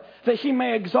God, that He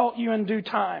may exalt you in due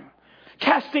time.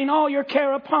 Casting all your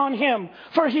care upon Him,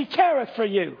 for He careth for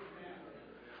you.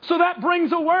 So that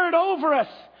brings a word over us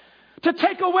to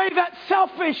take away that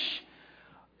selfish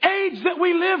age that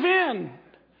we live in,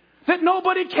 that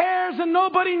nobody cares and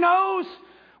nobody knows.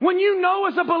 When you know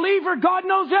as a believer, God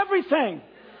knows everything.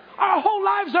 Our whole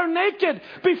lives are naked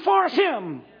before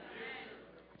Him.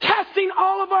 Casting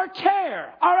all of our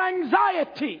care, our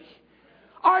anxiety,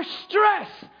 our stress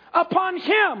upon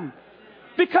Him,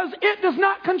 because it does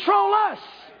not control us.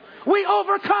 We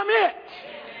overcome it.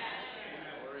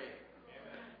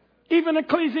 Even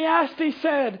Ecclesiastes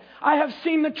said, I have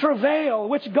seen the travail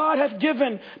which God hath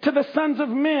given to the sons of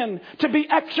men to be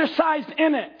exercised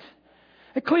in it.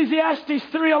 Ecclesiastes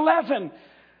 3:11,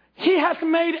 He hath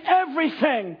made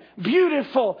everything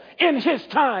beautiful in His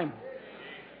time.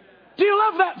 Do you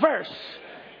love that verse?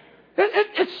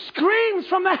 It screams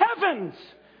from the heavens.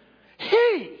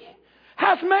 He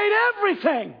hath made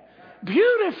everything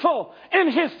beautiful in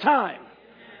His time.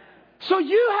 So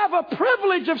you have a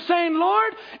privilege of saying,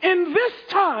 Lord, in this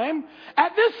time,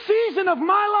 at this season of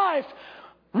my life,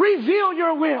 reveal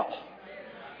your will.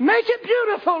 Make it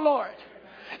beautiful, Lord.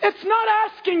 It's not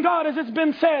asking God, as it's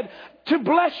been said, to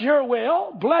bless your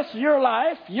will, bless your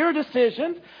life, your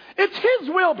decisions. It's His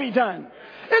will be done.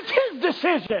 It's His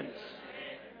decisions.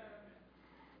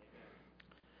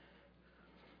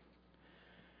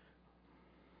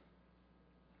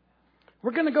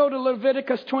 We're going to go to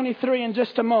Leviticus 23 in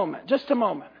just a moment. Just a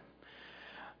moment.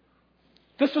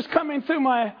 This was coming through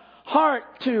my heart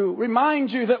to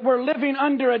remind you that we're living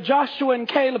under a Joshua and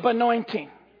Caleb anointing.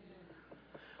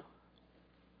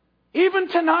 Even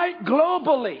tonight,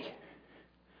 globally,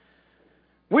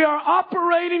 we are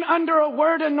operating under a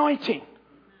word anointing.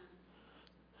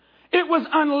 It was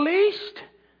unleashed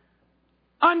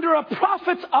under a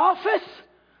prophet's office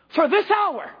for this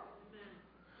hour.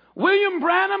 William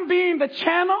Branham being the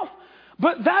channel,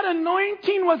 but that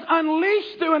anointing was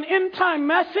unleashed through an end time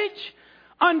message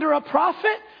under a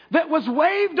prophet that was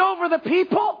waved over the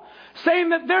people, saying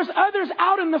that there's others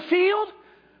out in the field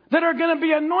that are going to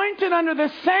be anointed under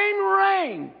the same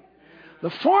rain. The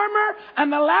former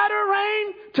and the latter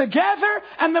rain together,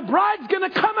 and the bride's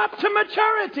going to come up to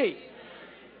maturity.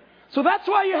 So that's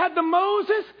why you had the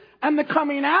Moses and the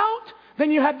coming out.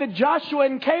 Then you had the Joshua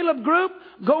and Caleb group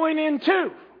going in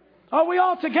too. Are we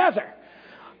all together?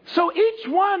 So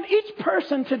each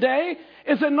person today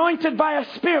is anointed by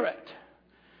a spirit.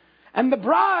 And the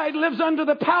bride lives under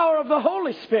the power of the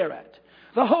Holy Spirit,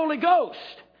 the Holy Ghost.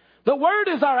 The Word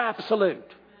is our absolute.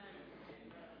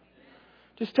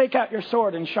 Just take out your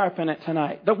sword and sharpen it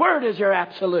tonight. The Word is your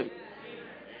absolute.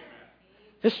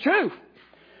 It's true.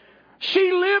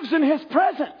 She lives in His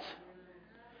presence.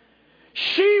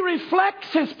 She reflects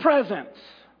His presence.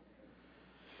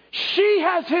 She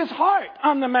has His heart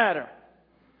on the matter.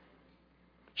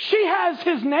 She has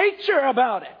His nature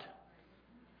about it.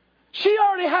 She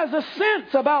already has a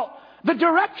sense about the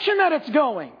direction that it's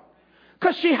going,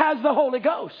 because she has the Holy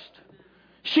Ghost.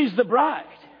 She's the bride.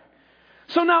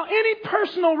 So now any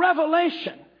personal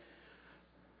revelation,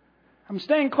 I'm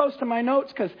staying close to my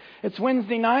notes because it's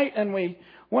Wednesday night and we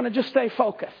want to just stay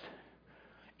focused.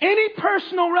 Any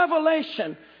personal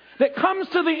revelation that comes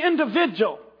to the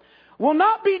individual will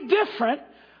not be different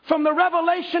from the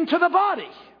revelation to the body.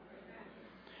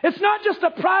 It's not just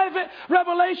a private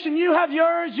revelation. You have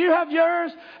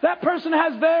yours, that person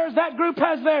has theirs, that group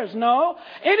has theirs. No.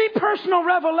 Any personal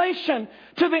revelation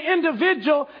to the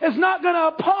individual is not going to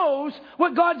oppose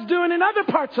what God's doing in other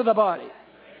parts of the body.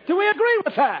 Do we agree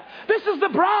with that? This is the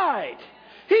bride.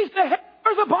 He's the head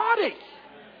of the body.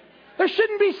 There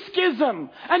shouldn't be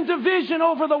schism and division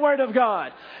over the Word of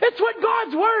God. It's what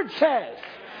God's Word says.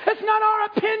 It's not our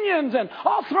opinions and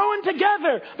all thrown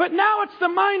together, but now it's the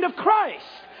mind of Christ.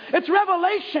 It's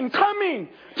revelation coming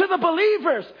to the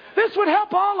believers. This would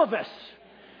help all of us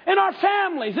in our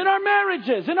families, in our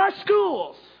marriages, in our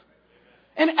schools,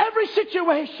 in every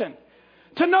situation,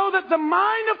 to know that the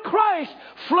mind of Christ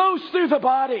flows through the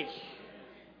body.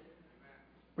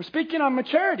 We're speaking on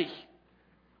maturity.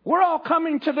 We're all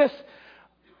coming to this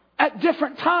at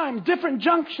different times, different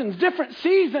junctions, different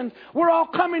seasons. We're all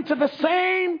coming to the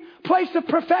same place of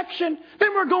perfection.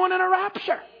 Then we're going in a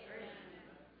rapture.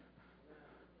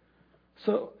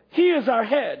 So He is our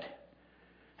head,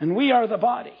 and we are the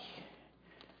body.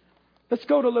 Let's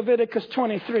go to Leviticus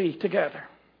 23 together.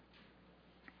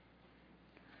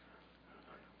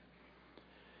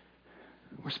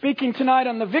 We're speaking tonight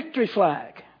on the victory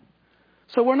flag.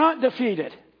 So we're not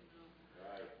defeated.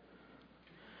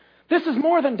 This is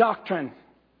more than doctrine.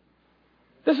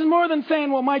 This is more than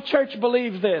saying, well, my church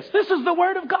believes this. This is the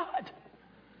Word of God.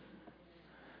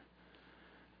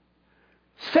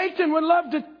 Satan would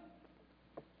love to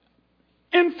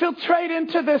infiltrate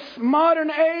into this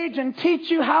modern age and teach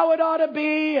you how it ought to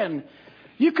be, and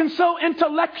you can so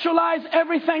intellectualize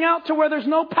everything out to where there's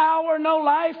no power, no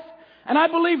life. And I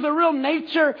believe the real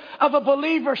nature of a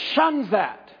believer shuns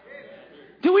that.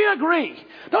 Do we agree?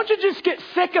 Don't you just get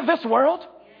sick of this world?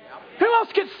 Who else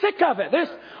gets sick of it? There's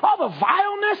all the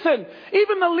vileness, and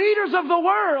even the leaders of the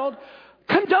world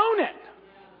condone it.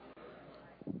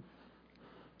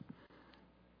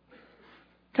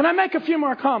 Can I make a few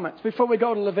more comments before we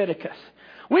go to Leviticus?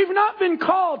 We've not been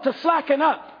called to slacken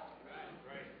up.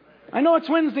 I know it's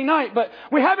Wednesday night, but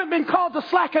we haven't been called to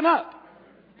slacken up.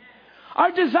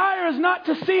 Our desire is not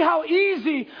to see how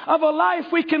easy of a life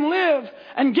we can live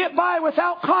and get by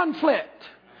without conflict.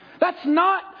 That's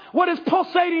not what is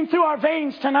pulsating through our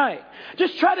veins tonight.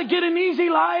 Just try to get an easy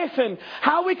life and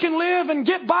how we can live and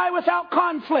get by without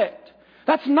conflict.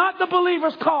 That's not the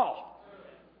believer's call.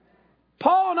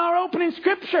 Paul in our opening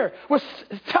scripture was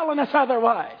telling us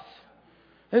otherwise.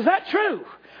 Is that true?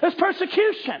 There's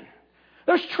persecution.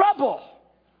 There's trouble.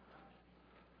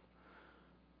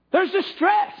 There's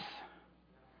distress.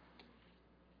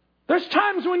 There's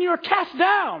times when you're cast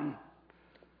down.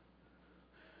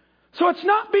 So it's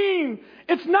not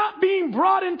being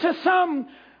brought into some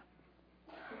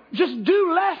just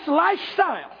do less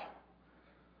lifestyle.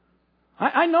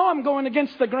 I know I'm going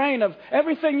against the grain of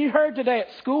everything you heard today at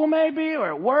school maybe or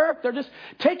at work. They're just,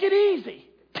 take it easy.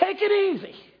 Take it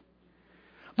easy.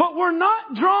 But we're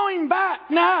not drawing back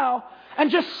now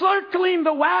and just circling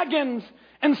the wagons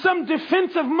in some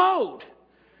defensive mode.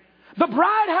 The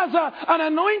bride has an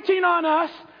anointing on us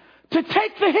to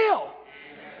take the hill.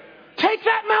 Take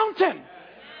that mountain.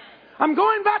 I'm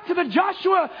going back to the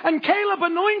Joshua and Caleb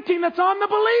anointing that's on the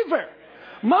believer.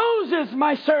 Moses,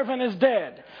 my servant, is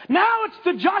dead. Now it's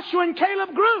the Joshua and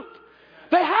Caleb group.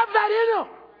 They have that in them.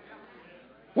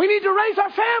 We need to raise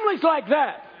our families like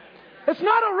that. It's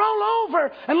not a roll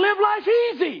over and live life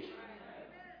easy.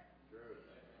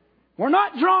 We're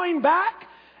not drawing back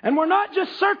And we're not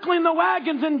just circling the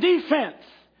wagons in defense.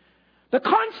 The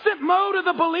constant mode of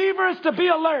the believer is to be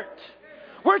alert.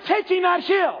 We're taking that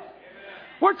hill.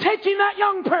 We're taking that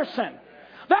young person.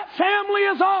 That family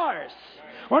is ours.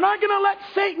 We're not going to let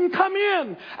Satan come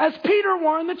in, as Peter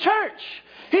warned the church.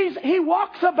 He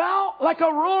walks about like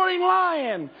a roaring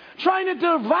lion, trying to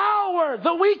devour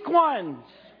the weak ones.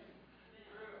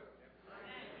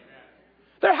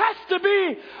 There has to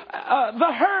be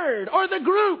the herd or the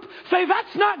group say,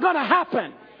 that's not going to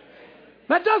happen.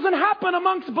 That doesn't happen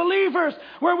amongst believers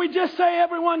where we just say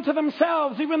everyone to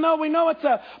themselves, even though we know it's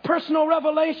a personal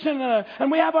revelation and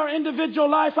we have our individual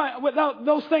life.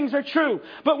 Those things are true.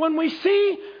 But when we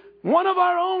see one of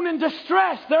our own in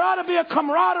distress, there ought to be a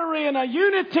camaraderie and a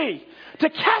unity to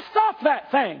cast off that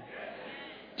thing.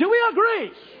 Do we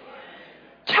agree?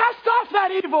 Cast off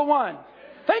that evil one.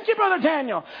 Thank you, Brother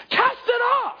Daniel. Cast it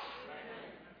off.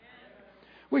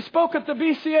 We spoke at the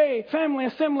BCA Family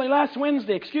Assembly last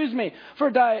Wednesday. Excuse me for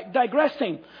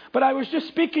digressing. But I was just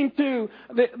speaking to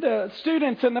the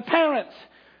students and the parents.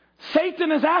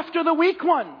 Satan is after the weak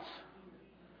ones.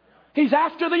 He's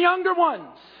after the younger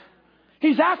ones.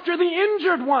 He's after the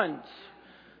injured ones.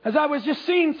 As I was just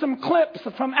seeing some clips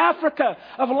from Africa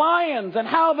of lions and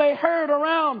how they herd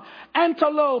around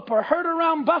antelope or herd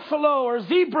around buffalo or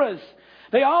zebras.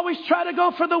 They always try to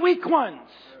go for the weak ones.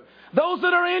 Those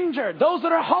that are injured, those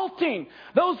that are halting,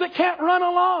 those that can't run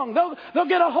along. They'll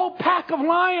get a whole pack of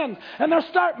lions and they'll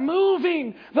start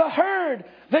moving the herd.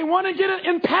 They want to get it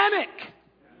in panic.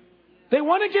 They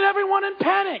want to get everyone in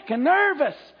panic and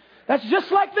nervous. That's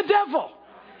just like the devil.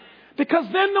 Because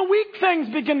then the weak things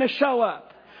begin to show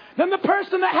up. Then the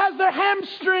person that has their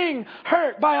hamstring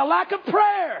hurt by a lack of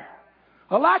prayer,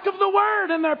 a lack of the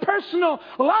word in their personal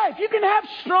life. You can have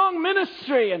strong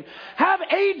ministry and have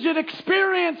aged,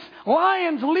 experienced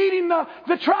lions leading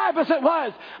the tribe as it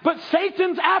was. But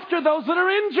Satan's after those that are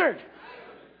injured.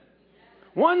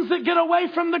 Ones that get away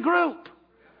from the group.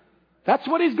 That's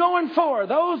what he's going for.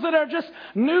 Those that are just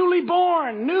newly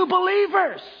born, new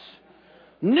believers,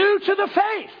 new to the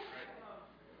faith.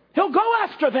 He'll go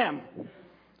after them.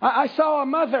 I saw a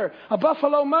mother, a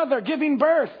buffalo mother, giving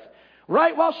birth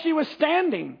right while she was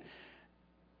standing.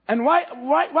 And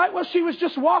right while she was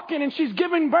just walking, and she's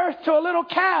giving birth to a little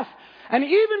calf. And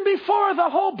even before the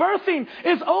whole birthing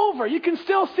is over, you can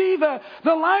still see the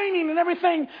lining and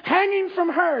everything hanging from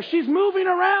her. She's moving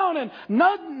around and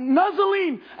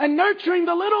nuzzling and nurturing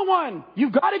the little one.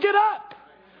 You've got to get up.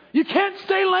 You can't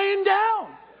stay laying down.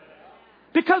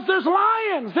 Because there's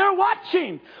lions. They're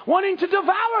watching, wanting to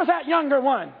devour that younger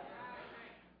one.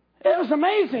 It was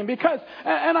amazing because,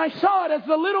 and I saw it as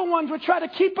the little ones would try to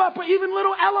keep up with even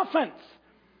little elephants.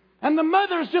 And the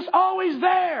mother's just always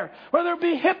there, whether it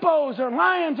be hippos or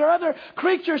lions or other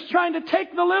creatures trying to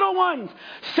take the little ones.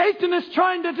 Satan is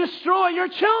trying to destroy your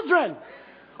children,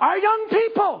 our young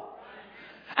people.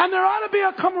 And there ought to be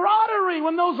a camaraderie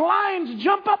when those lions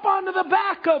jump up onto the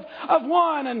back of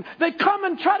one and they come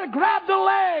and try to grab the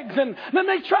legs and then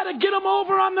they try to get them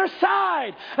over on their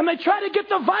side and they try to get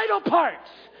the vital parts.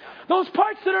 Those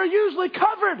parts that are usually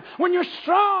covered when you're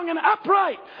strong and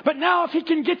upright. But now if he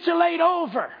can get you laid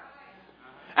over.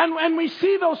 And we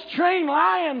see those trained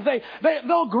lions,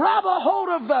 they'll grab a hold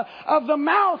of the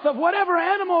mouth of whatever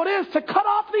animal it is to cut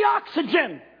off the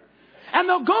oxygen. And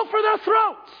they'll go for their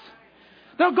throats.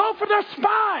 They'll go for their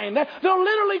spine. They'll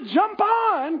literally jump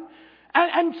on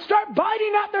and start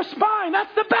biting at their spine.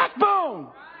 That's the backbone.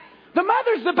 The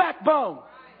mother's the backbone.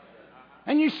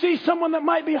 And you see someone that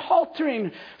might be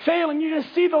haltering, failing. You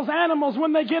just see those animals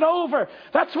when they get over.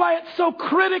 That's why it's so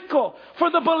critical for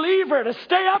the believer to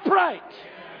stay upright.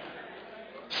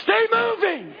 Stay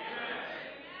moving.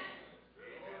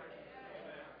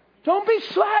 Don't be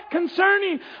slack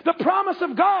concerning the promise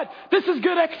of God. This is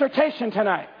good exhortation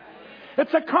tonight.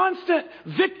 It's a constant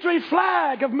victory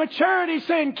flag of maturity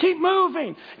saying, keep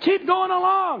moving, keep going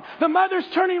along. The mother's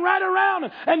turning right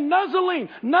around and nuzzling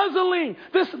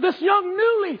this young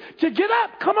newly to get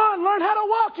up. Come on, learn how to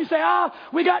walk. You say,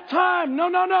 we got time.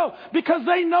 No. Because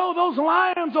they know those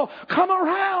lions will come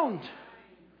around.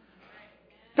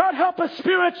 God help us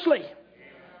spiritually.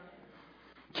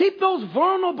 Keep those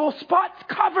vulnerable spots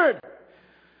covered.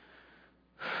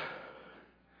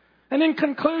 And in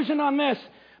conclusion on this,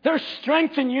 there's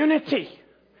strength in unity.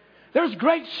 There's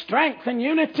great strength in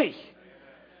unity.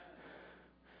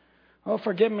 Oh,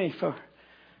 forgive me for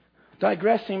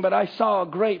digressing, but I saw a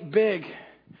great big,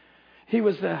 he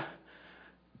was the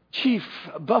chief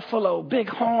buffalo, big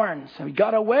horns. He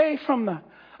got away from the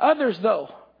others though.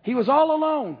 He was all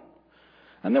alone.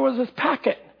 And there was this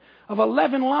packet of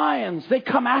 11 lions. They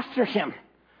come after him.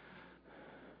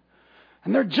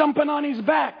 And they're jumping on his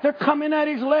back. They're coming at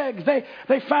his legs.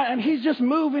 And he's just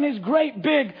moving his great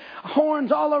big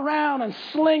horns all around and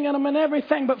slinging them and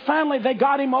everything. But finally, they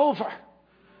got him over.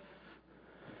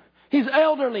 He's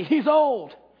elderly. He's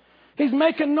old. He's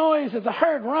making noise as the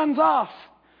herd runs off.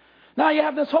 Now you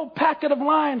have this whole packet of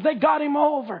lions. They got him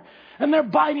over. And they're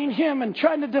biting him and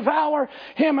trying to devour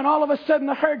him. And all of a sudden,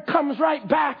 the herd comes right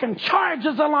back and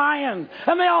charges the lion.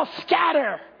 And they all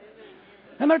scatter.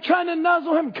 And they're trying to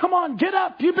nuzzle him. Come on, get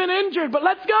up. You've been injured, but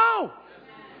let's go.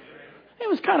 It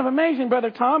was kind of amazing,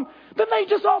 Brother Tom. Then they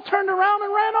just all turned around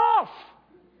and ran off.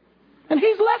 And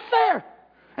he's left there.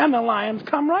 And the lions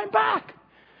come right back.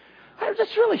 It's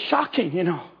just really shocking,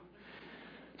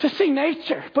 to see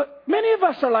nature. But many of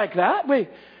us are like that.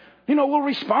 We'll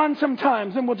respond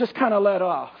sometimes and we'll just kind of let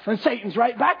off. And Satan's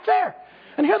right back there.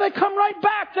 And here they come right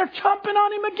back. They're chomping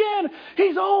on him again.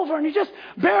 He's over and he's just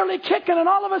barely kicking. And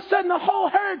all of a sudden the whole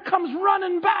herd comes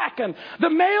running back. And the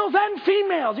males and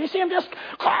females, you see them just,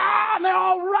 and they're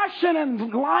all rushing.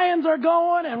 And lions are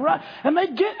going and they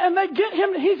get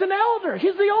him. He's an elder.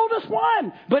 He's the oldest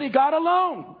one. But he got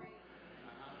alone.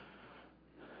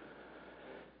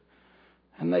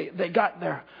 And they got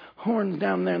their horns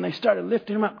down there and they started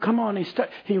lifting him up. Come on.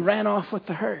 He ran off with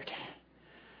the herd.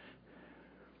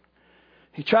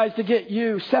 He tries to get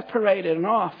you separated and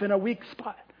off in a weak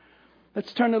spot.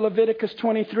 Let's turn to Leviticus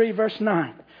 23, verse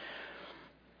 9.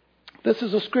 This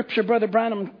is a scripture Brother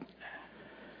Branham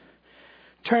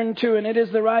turned to, and it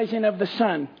is the rising of the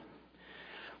sun.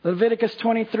 Leviticus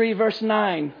 23, verse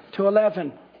 9 to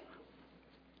 11.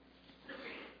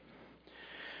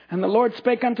 And the Lord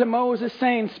spake unto Moses,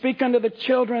 saying, Speak unto the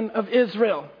children of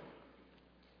Israel,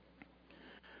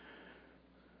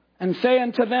 and say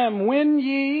unto them, When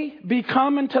ye be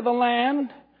come into the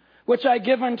land which I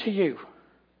give unto you,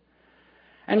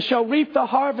 and shall reap the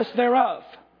harvest thereof,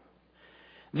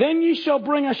 then ye shall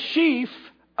bring a sheaf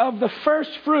of the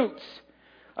first fruits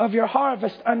of your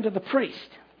harvest unto the priest.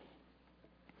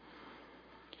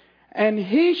 And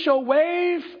he shall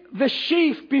wave the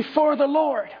sheaf before the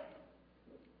Lord,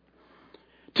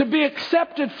 to be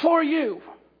accepted for you.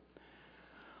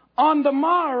 On the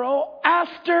morrow,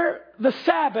 after the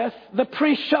Sabbath, the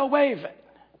priest shall wave it.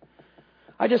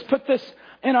 I just put this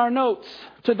in our notes.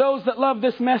 To those that love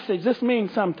this message, this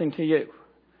means something to you.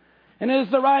 And it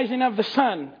is the rising of the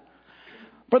sun.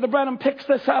 Brother Branham picks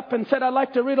this up and said, I'd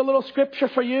like to read a little scripture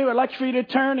for you. I'd like for you to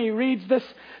turn. He reads this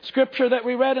scripture that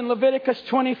we read in Leviticus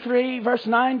 23, verse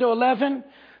 9 to 11,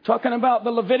 talking about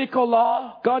the Levitical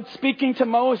law, God speaking to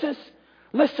Moses.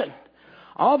 Listen.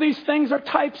 All these things are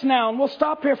types now, and we'll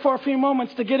stop here for a few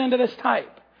moments to get into this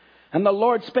type. And the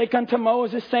Lord spake unto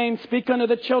Moses, saying, Speak unto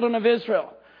the children of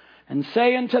Israel, and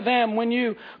say unto them, When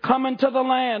you come into the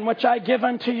land which I give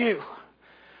unto you.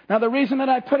 Now the reason that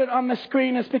I put it on the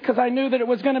screen is because I knew that it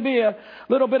was going to be a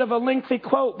little bit of a lengthy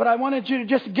quote, but I wanted you to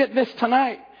just get this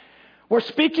tonight. We're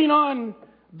speaking on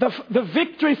the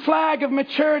victory flag of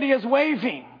maturity is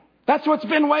waving. That's what's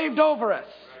been waved over us.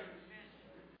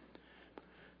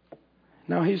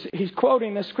 Now he's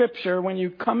quoting the scripture, when you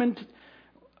come in,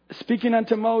 speaking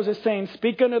unto Moses, saying,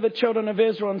 Speak unto the children of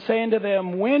Israel, and say unto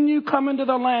them, When you come into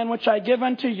the land which I give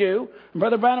unto you, and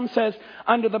Brother Branham says,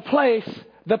 under the place,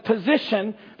 the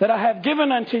position that I have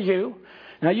given unto you.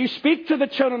 Now you speak to the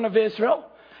children of Israel,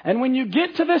 and when you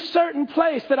get to this certain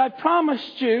place that I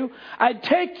promised you, I'd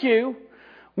take you,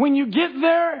 when you get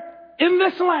there in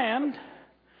this land,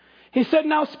 he said,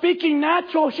 now speaking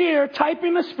natural here,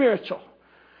 typing the spiritual,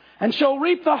 and shall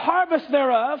reap the harvest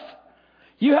thereof.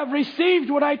 You have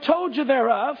received what I told you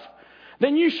thereof.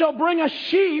 Then you shall bring a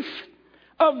sheaf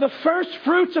of the first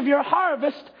fruits of your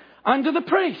harvest unto the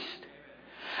priest.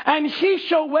 And he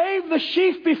shall wave the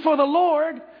sheaf before the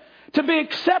Lord to be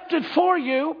accepted for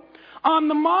you. On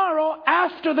the morrow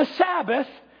after the Sabbath,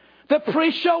 the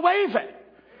priest shall wave it.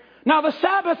 Now the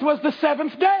Sabbath was the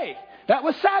seventh day. That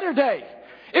was Saturday.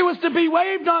 It was to be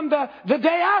waved on the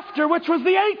day after, which was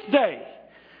the eighth day.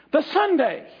 The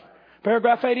Sunday.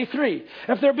 Paragraph 83.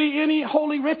 If there be any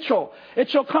holy ritual, it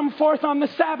shall come forth on the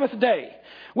Sabbath day,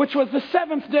 which was the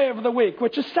seventh day of the week,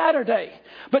 which is Saturday.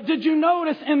 But did you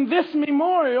notice in this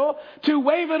memorial to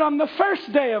wave it on the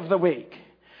first day of the week?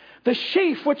 The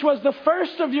sheaf, which was the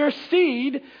first of your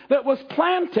seed that was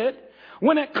planted,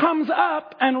 when it comes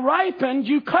up and ripened,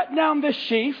 you cut down this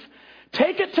sheaf,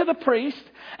 take it to the priest,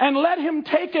 and let him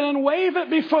take it and wave it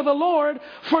before the Lord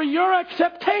for your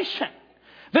acceptation.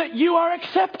 That you are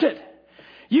accepted.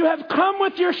 You have come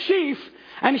with your sheaf,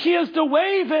 and he is to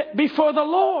wave it before the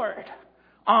Lord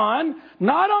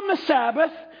not on the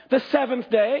Sabbath, the seventh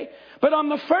day, but on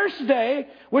the first day,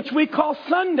 which we call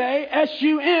Sunday,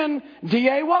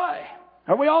 Sunday.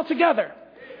 Are we all together?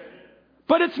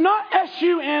 But it's not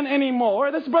S-U-N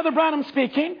anymore. This is Brother Branham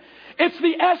speaking. It's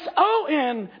the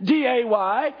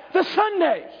S-O-N-D-A-Y, the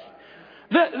Sunday.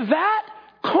 That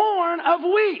corn of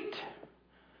wheat,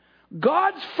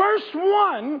 God's first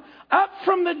one up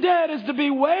from the dead, is to be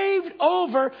waved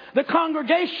over the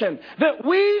congregation, that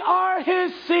we are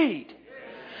His seed.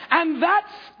 And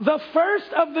that's the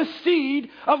first of the seed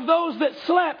of those that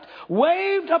slept,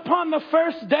 waved upon the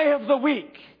first day of the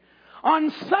week.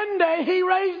 On Sunday, He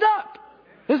raised up.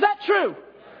 Is that true?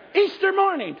 Easter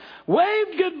morning,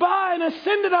 waved goodbye and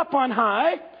ascended up on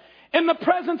high in the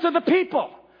presence of the people.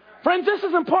 Friends, this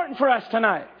is important for us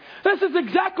tonight. This is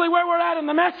exactly where we're at in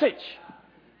the message.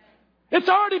 It's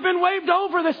already been waved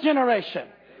over this generation.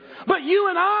 But you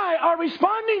and I are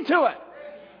responding to it.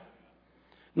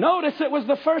 Notice it was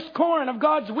the first corn of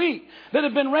God's wheat that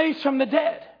had been raised from the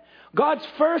dead. God's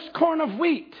first corn of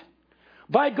wheat.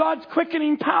 By God's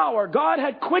quickening power, God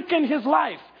had quickened His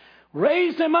life,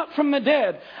 raised Him up from the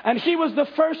dead, and He was the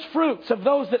first fruits of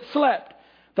those that slept.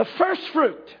 The first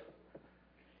fruit.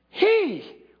 He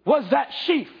was that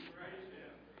sheaf.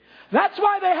 That's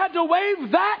why they had to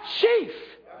wave that sheaf.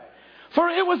 For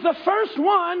it was the first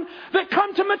one that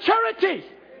come to maturity.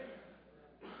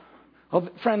 Oh,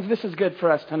 friends, this is good for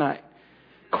us tonight.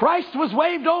 Christ was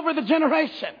waved over the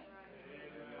generation.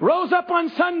 Rose up on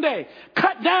Sunday,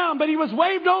 cut down, but He was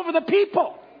waved over the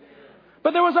people.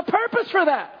 But there was a purpose for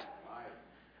that.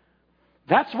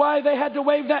 That's why they had to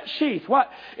wave that sheaf. What?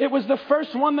 It was the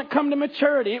first one that come to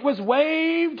maturity. It was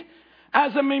waved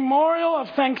as a memorial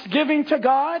of thanksgiving to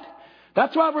God.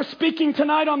 That's why we're speaking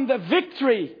tonight on the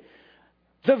victory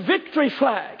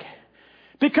flag.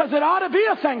 Because it ought to be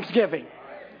a thanksgiving.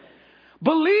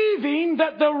 Believing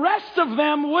that the rest of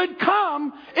them would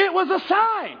come, it was a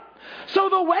sign. So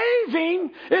the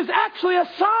waving is actually a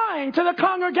sign to the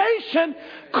congregation,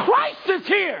 Christ is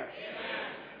here.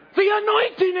 The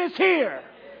anointing is here.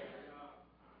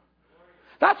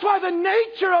 That's why the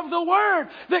nature of the word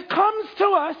that comes to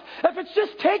us, if it's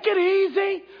just take it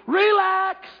easy,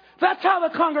 relax, that's how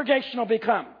the congregation will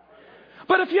become.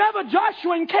 But if you have a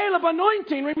Joshua and Caleb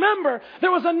anointing, remember,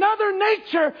 there was another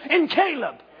nature in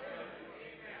Caleb.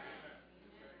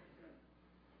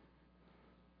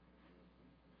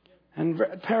 And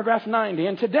paragraph 90,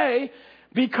 and today,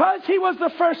 because he was the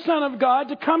first son of God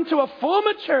to come to a full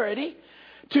maturity,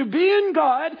 to be in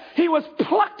God, he was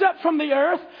plucked up from the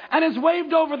earth and is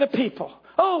waved over the people.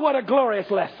 Oh, what a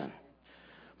glorious lesson.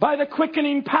 By the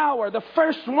quickening power, the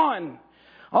first one,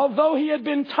 although he had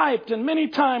been typed, and many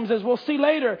times, as we'll see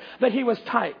later, that he was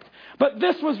typed. But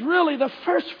this was really the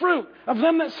first fruit of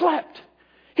them that slept.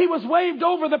 He was waved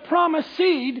over the promised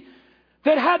seed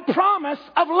that had promise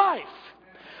of life.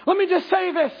 Let me just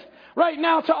say this right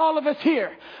now to all of us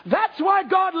here. That's why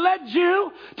God led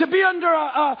you to be under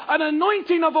an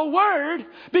anointing of a word,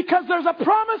 because there's a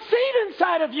promised seed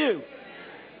inside of you.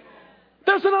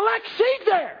 There's an elect seed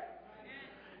there.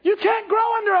 You can't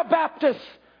grow under a Baptist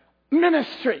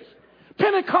ministry,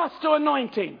 Pentecostal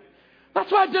anointing.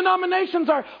 That's why denominations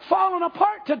are falling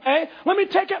apart today. Let me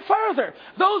take it further.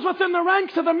 Those within the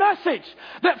ranks of the message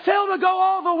that fail to go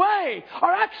all the way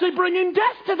are actually bringing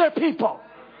death to their people.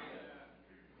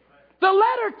 The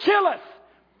letter killeth,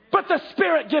 but the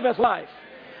Spirit giveth life.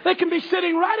 They can be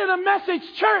sitting right in a message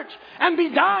church and be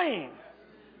dying.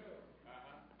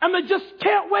 And they just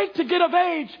can't wait to get of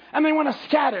age, and they want to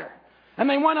scatter, and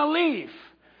they want to leave.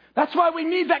 That's why we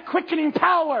need that quickening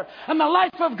power and the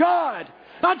life of God.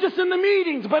 Not just in the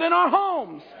meetings, but in our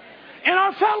homes, in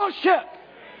our fellowship.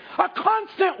 A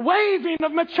constant waving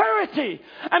of maturity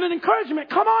and an encouragement.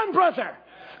 Come on, brother.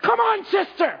 Come on,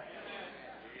 sister.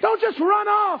 Don't just run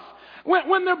off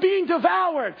when they're being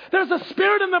devoured. There's a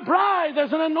spirit in the bride.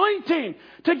 There's an anointing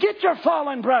to get your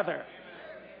fallen brother.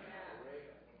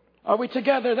 Are we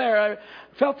together there? I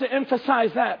felt to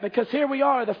emphasize that, because here we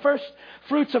are, the first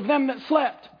fruits of them that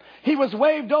slept. He was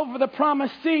waved over the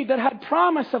promised seed that had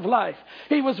promise of life.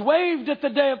 He was waved at the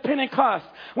day of Pentecost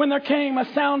when there came a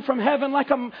sound from heaven like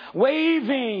a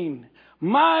waving,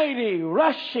 mighty,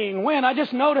 rushing wind. I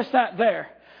just noticed that there.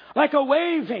 Like a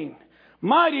waving,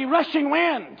 mighty, rushing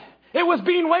wind. It was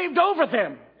being waved over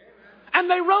them.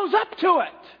 And they rose up to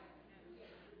it.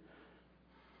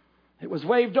 It was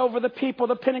waved over the people,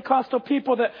 the Pentecostal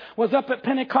people that was up at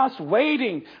Pentecost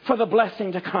waiting for the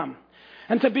blessing to come.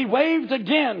 And to be waved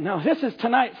again. Now this is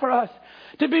tonight for us.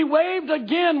 To be waved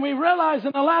again, we realize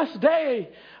in the last day,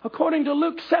 according to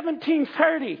Luke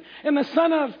 17:30, in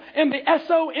the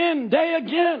S-O-N day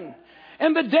again.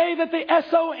 And the day that the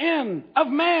S-O-N of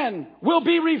man will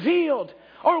be revealed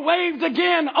or waved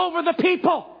again over the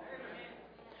people.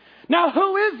 Now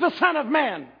who is the Son of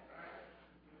Man?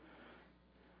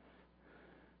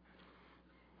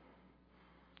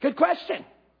 Good question.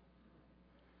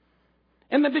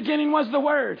 In the beginning was the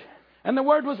Word, and the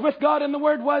Word was with God, and the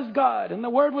Word was God, and the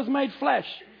Word was made flesh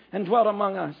and dwelt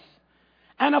among us.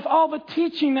 And of all the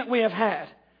teaching that we have had,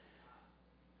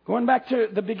 going back to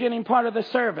the beginning part of the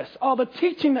service, all the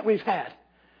teaching that we've had,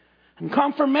 and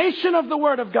confirmation of the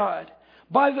Word of God,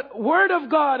 by the Word of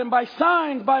God and by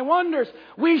signs, by wonders,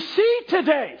 we see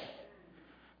today.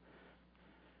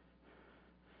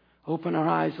 Open our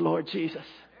eyes, Lord Jesus.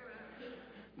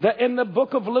 That in the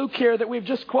book of Luke here that we've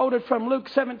just quoted from, Luke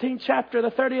 17 chapter, the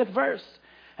 30th verse,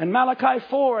 and Malachi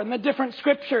 4 and the different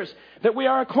scriptures that we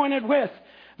are acquainted with,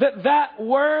 that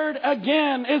word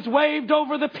again is waved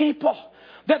over the people.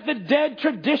 That the dead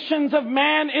traditions of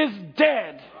man is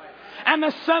dead. And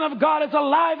the Son of God is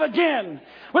alive again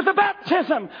with the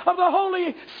baptism of the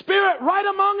Holy Spirit right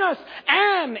among us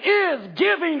and is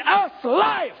giving us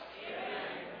life.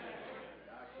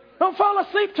 Don't fall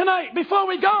asleep tonight before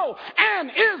we go. And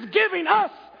is giving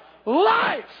us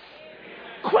life.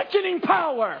 Quickening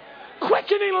power.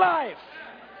 Quickening life.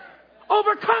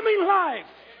 Overcoming life.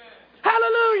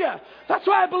 Hallelujah. That's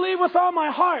why I believe with all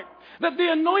my heart that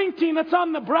the anointing that's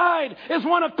on the bride is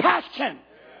one of passion.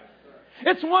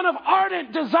 It's one of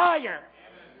ardent desire.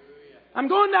 I'm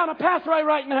going down a path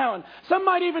right now, and some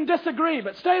might even disagree,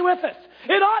 but stay with us.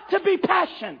 It ought to be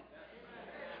passion.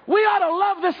 We ought to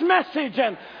love this message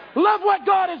and love what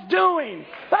God is doing.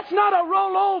 That's not a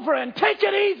roll over and take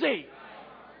it easy.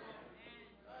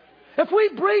 If we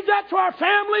breed that to our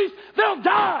families, they'll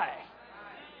die.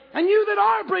 And you that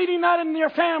are breeding that in your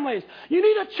families, you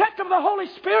need a check of the Holy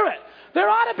Spirit. There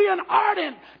ought to be an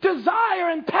ardent desire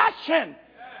and passion.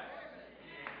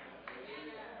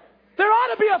 There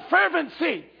ought to be a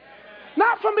fervency.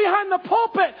 Not from behind the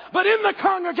pulpit, but in the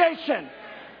congregation.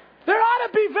 There ought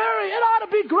to be it ought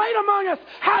to be great among us.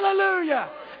 Hallelujah.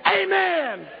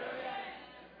 Amen.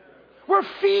 We're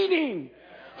feeding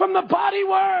from the body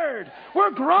word.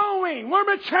 We're growing. We're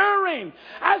maturing.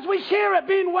 As we hear it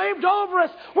being waved over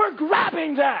us, we're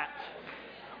grabbing that.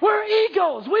 We're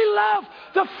eagles. We love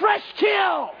the fresh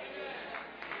kill.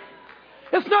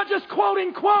 It's not just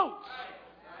quoting quotes.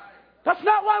 That's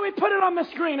not why we put it on the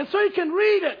screen. It's so you can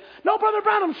read it. No, Brother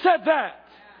Branham said that.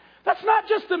 That's not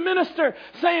just the minister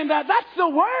saying that. That's the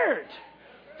word.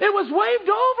 It was waved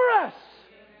over us.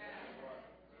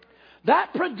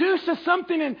 That produces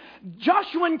something, and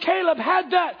Joshua and Caleb had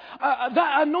that.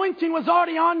 That anointing was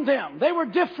already on them. They were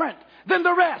different than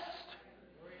the rest.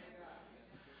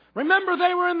 Remember,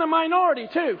 they were in the minority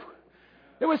too.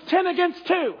 It was 10 against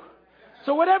 2.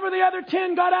 So whatever the other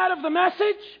 10 got out of the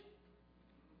message,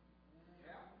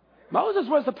 Moses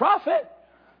was the prophet.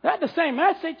 They had the same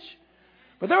message.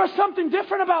 But there was something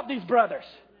different about these brothers.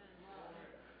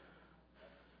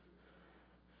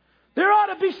 There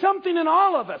ought to be something in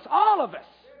all of us. All of us.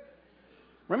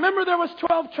 Remember, there was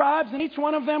 12 tribes, and each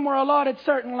one of them were allotted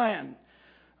certain land.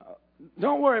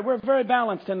 Don't worry, we're very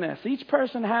balanced in this. Each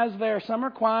person has some are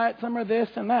quiet, some are this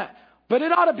and that. But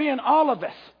it ought to be in all of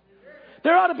us.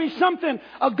 There ought to be something,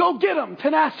 a go get 'em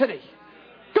tenacity.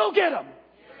 Go get 'em.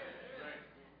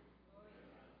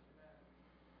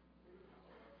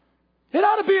 It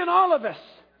ought to be in all of us.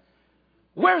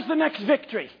 Where's the next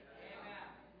victory?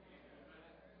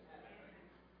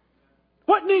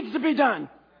 What needs to be done?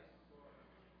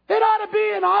 It ought to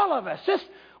be in all of us. Just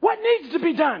what needs to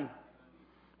be done?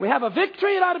 We have a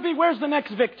victory. It ought to be, where's the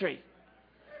next victory?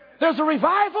 There's a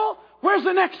revival. Where's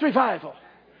the next revival?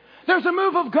 There's a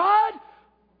move of God.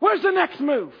 Where's the next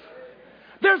move?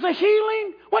 There's a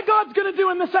healing. What God's going to do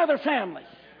in this other family?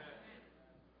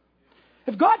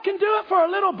 If God can do it for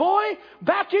a little boy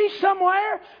back east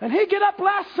somewhere, and he get up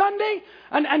last Sunday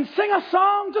and sing a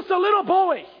song, just a little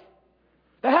boy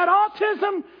that had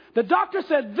autism, the doctor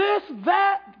said this,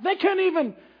 that, they couldn't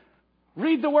even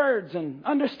read the words and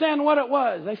understand what it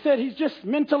was. They said he's just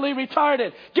mentally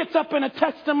retarded, gets up in a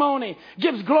testimony,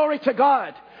 gives glory to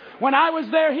God. When I was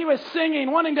there, he was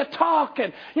singing, wanting to talk,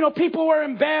 and, people were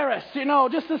embarrassed,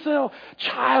 just this little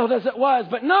child as it was.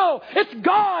 But no, it's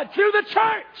God through the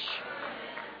church.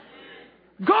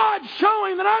 God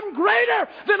showing that I'm greater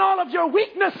than all of your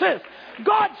weaknesses.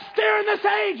 God staring this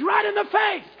age right in the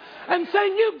face and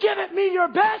saying, you give it me your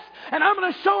best, and I'm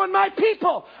going to show in my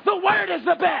people the word is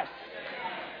the best.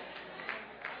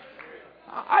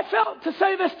 I felt to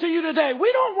say this to you today.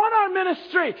 We don't want our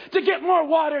ministry to get more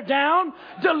watered down,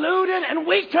 diluted, and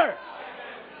weaker.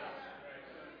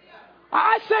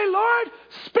 I say, Lord,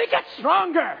 speak it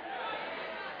stronger.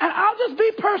 And I'll just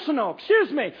be personal.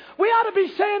 Excuse me. We ought to be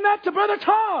saying that to Brother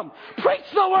Tom. Preach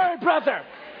the word, brother.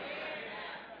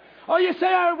 Oh, you say,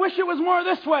 I wish it was more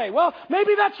this way. Well,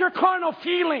 maybe that's your carnal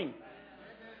feeling.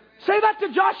 Say that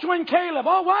to Joshua and Caleb.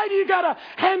 Oh, why do you got to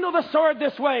handle the sword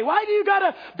this way? Why do you got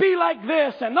to be like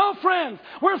this? And no, friends,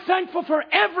 we're thankful for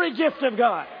every gift of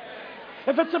God.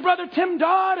 If it's a brother Tim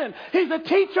Dodd and he's a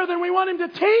teacher, then we want him to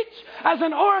teach as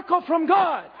an oracle from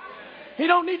God. He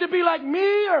don't need to be like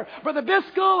me or Brother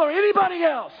Biscoe or anybody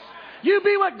else. You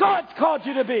be what God's called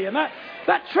you to be. And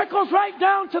that trickles right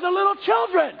down to the little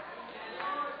children.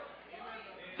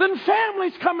 Then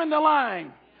families come into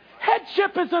line.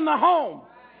 Headship is in the home.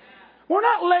 We're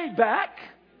not laid back.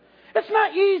 It's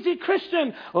not easy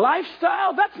Christian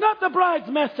lifestyle. That's not the bride's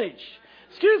message.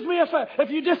 Excuse me if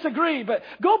you disagree, but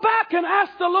go back and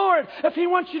ask the Lord if He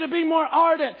wants you to be more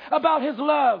ardent about His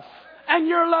love and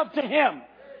your love to Him.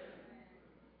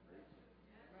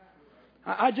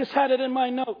 I just had it in my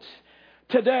notes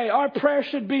today. Our prayer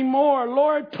should be more,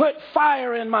 Lord, put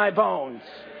fire in my bones.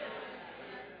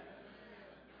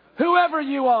 Whoever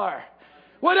you are,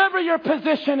 whatever your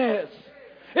position is,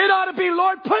 it ought to be,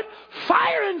 Lord, put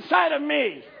fire inside of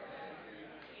me.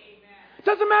 It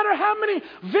doesn't matter how many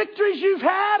victories you've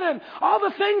had and all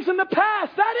the things in the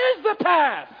past. That is the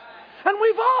past. And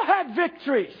we've all had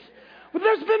victories. But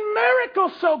there's been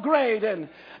miracles so great. And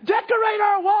decorate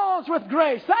our walls with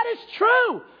grace. That is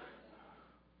true.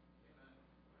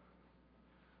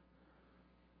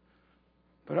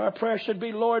 But our prayer should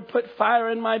be, Lord, put fire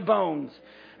in my bones.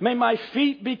 May my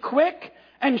feet be quick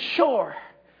and sure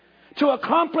to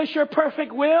accomplish your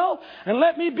perfect will, and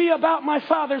let me be about my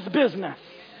Father's business.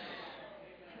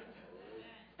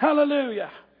 Hallelujah.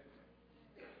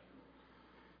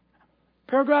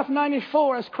 Paragraph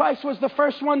 94, as Christ was the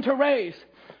first one to raise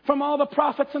from all the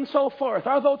prophets and so forth,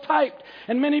 although typed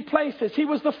in many places, He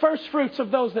was the first fruits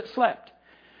of those that slept.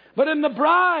 But in the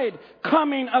bride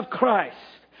coming of Christ,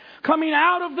 coming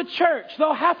out of the church,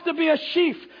 there'll have to be a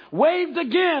sheaf waved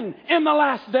again in the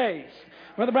last days.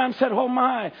 Brother Branham said, oh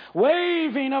my,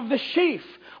 waving of the sheaf.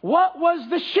 What was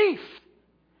the sheaf?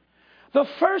 The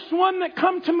first one that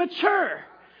come to mature.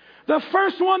 The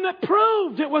first one that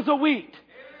proved it was a wheat.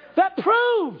 That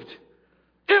proved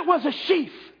it was a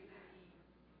sheaf.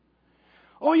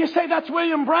 Oh, you say that's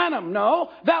William Branham. No,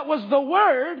 that was the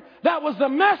word. That was the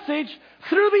message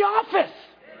through the office.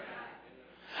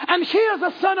 And he, as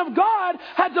a son of God,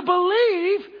 had to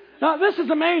believe. Now, this is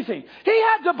amazing. He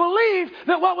had to believe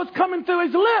that what was coming through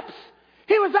his lips,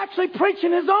 he was actually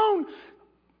preaching his own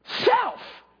self.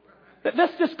 This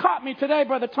just caught me today,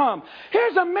 Brother Tom.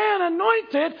 Here's a man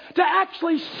anointed to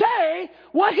actually say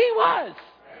what he was.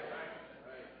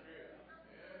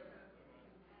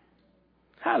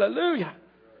 Hallelujah.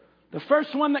 The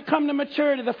first one that come to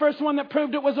maturity, the first one that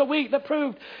proved it was a wheat, that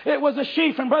proved it was a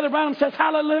sheaf. And Brother Branham says,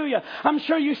 hallelujah. I'm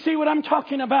sure you see what I'm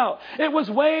talking about. It was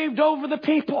waved over the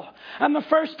people. And the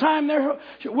first time there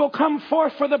will come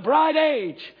forth for the bride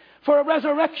age, for a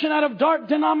resurrection out of dark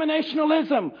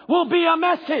denominationalism, will be a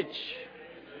message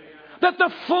that the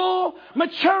full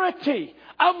maturity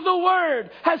of the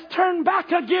Word has turned back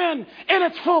again in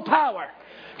its full power.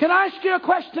 Can I ask you a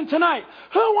question tonight?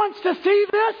 Who wants to see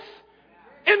this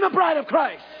in the bride of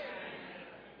Christ?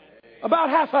 About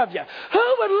half of you.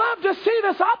 Who would love to see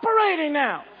this operating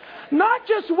now? Not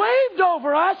just waved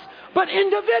over us, but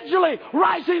individually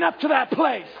rising up to that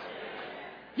place.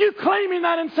 You claiming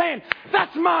that and saying,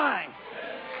 that's mine.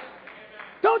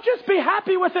 Don't just be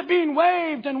happy with it being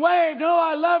waved and waved. Oh,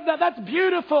 I love that. That's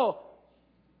beautiful.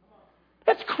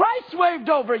 It's Christ waved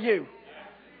over you.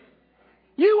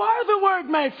 You are the Word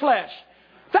made flesh.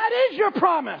 That is your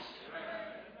promise.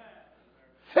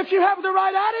 If you have the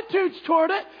right attitudes toward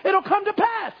it, it'll come to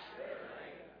pass.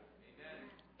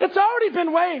 It's already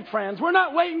been waved, friends. We're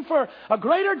not waiting for a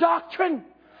greater doctrine,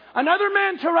 another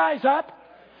man to rise up.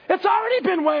 It's already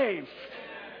been waved.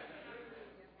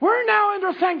 We're now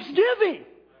under Thanksgiving,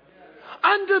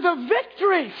 under the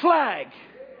victory flag.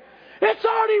 It's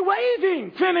already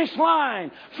waving. Finish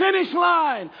line, finish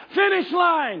line, finish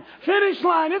line, finish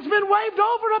line. It's been waved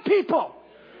over to people.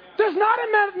 There's not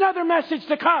another message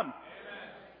to come.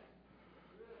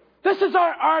 This is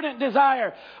our ardent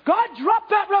desire. God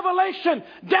dropped that revelation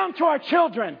down to our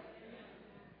children,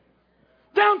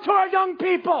 down to our young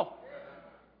people.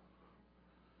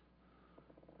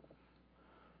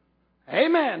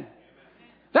 Amen.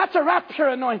 That's a rapture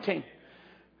anointing.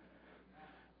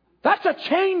 That's a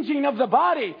changing of the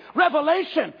body.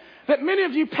 Revelation that many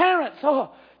of you parents,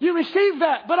 you receive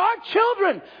that. But our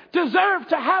children deserve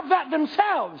to have that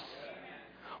themselves.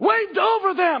 Waved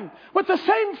over them with the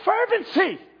same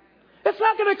fervency. It's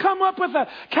not going to come up with a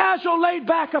casual,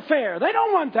 laid-back affair. They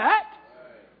don't want that.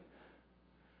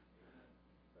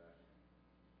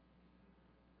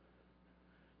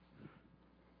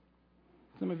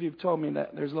 Some of you have told me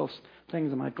that there's little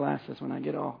things in my glasses when I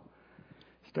get all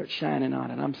Start shining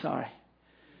on it. I'm sorry.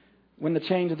 When the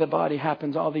change of the body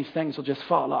happens, all these things will just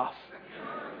fall off.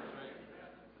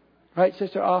 Right,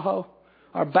 Sister Aho?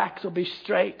 Our backs will be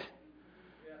straight.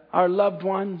 Our loved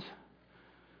ones.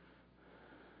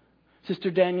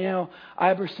 Sister Danielle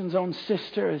Iverson's own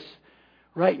sister is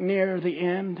right near the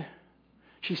end.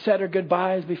 She said her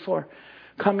goodbyes before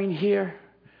coming here.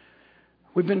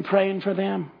 We've been praying for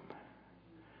them.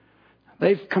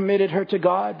 They've committed her to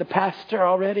God. The pastor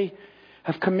already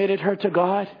have committed her to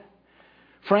God.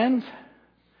 Friends,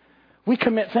 we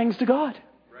commit things to God.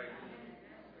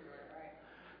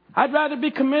 I'd rather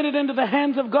be committed into the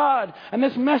hands of God. And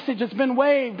this message has been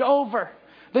waved over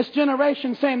this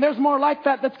generation saying there's more like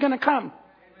that that's going to come.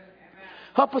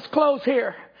 Help us close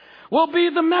here. Will be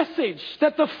the message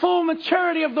that the full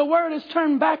maturity of the Word is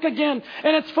turned back again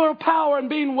in its full power and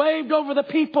being waved over the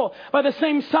people by the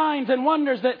same signs and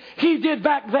wonders that He did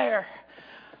back there.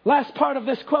 Last part of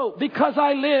this quote, because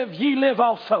I live, ye live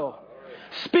also.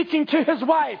 Speaking to His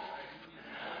wife.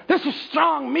 This is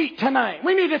strong meat tonight.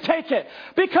 We need to take it.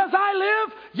 Because I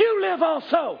live, you live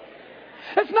also.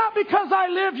 It's not because I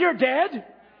live, you're dead.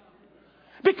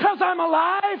 Because I'm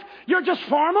alive, you're just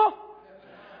formal.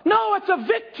 No, it's a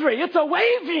victory. It's a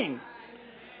waving.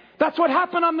 That's what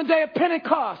happened on the day of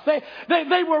Pentecost.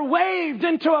 They were waved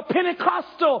into a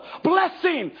Pentecostal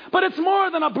blessing. But it's more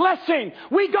than a blessing.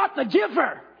 We got the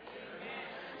giver.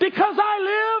 Because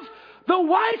I live, the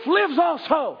wife lives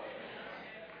also.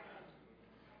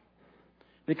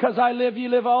 Because I live, you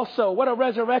live also. What a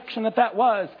resurrection that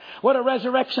was. What a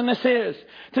resurrection this is.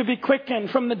 To be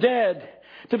quickened from the dead.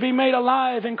 To be made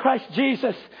alive in Christ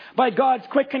Jesus by God's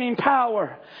quickening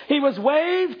power. He was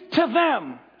waved to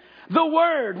them. The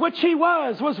Word, which He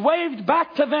was waved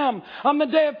back to them on the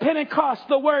day of Pentecost,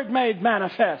 the Word made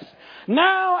manifest.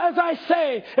 Now, as I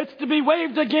say, it's to be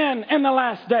waved again in the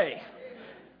last day.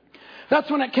 That's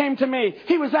when it came to me.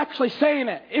 He was actually saying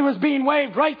it. It was being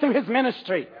waved right through His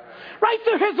ministry. Right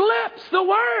through His lips, the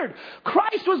Word.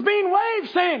 Christ was being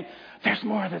waved saying, there's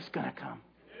more that's going to come.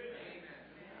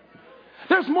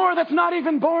 There's more that's not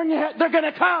even born yet. They're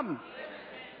going to come.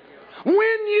 When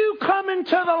you come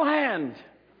into the land,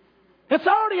 it's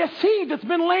already a seed that's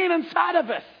been laying inside of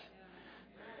us.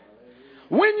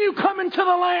 When you come into the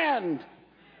land.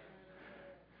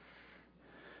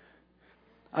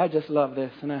 I just love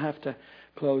this, and I have to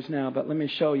close now, but let me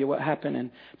show you what happened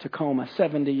in Tacoma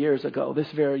 70 years ago,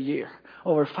 this very year.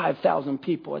 Over 5,000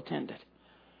 people attended.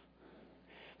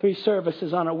 3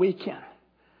 services on a weekend.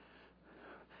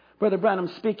 Brother Branham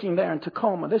speaking there in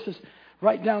Tacoma. This is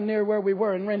right down near where we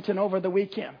were in Renton over the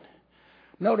weekend.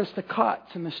 Notice the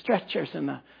cots and the stretchers and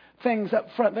the things up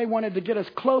front. They wanted to get as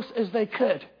close as they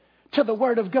could to the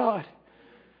Word of God.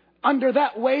 Under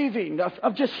that waving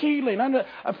of just healing, under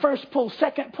a first pull,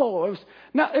 second pull. It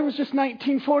was just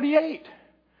 1948.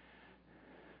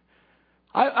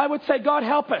 I would say, God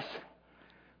help us.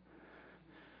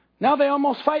 Now they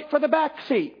almost fight for the back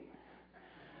seat.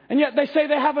 And yet they say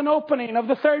they have an opening of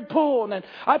the third pool. And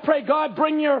I pray, God,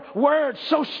 bring your word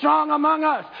so strong among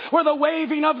us. We're the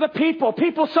waving of the people.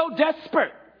 People so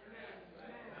desperate.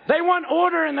 They want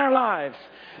order in their lives.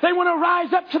 They want to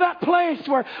rise up to that place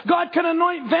where God can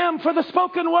anoint them for the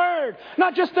spoken word.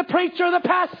 Not just the preacher or the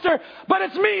pastor, but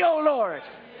it's me, oh Lord.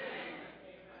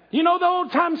 You know the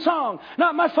old time song,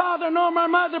 not my father nor my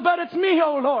mother, but it's me,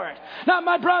 oh Lord. Not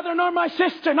my brother nor my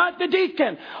sister, not the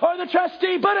deacon or the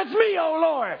trustee, but it's me, oh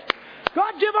Lord.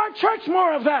 God, give our church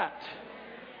more of that.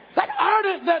 That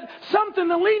ardent, that something,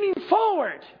 the leaning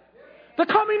forward, the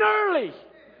coming early.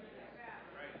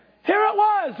 Here it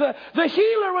was. The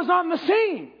healer was on the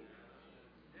scene.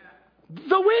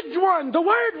 The wigged one, the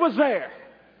Word was there.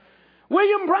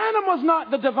 William Branham was not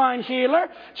the divine healer.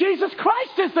 Jesus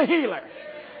Christ is the healer.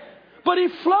 But He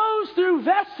flows through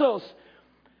vessels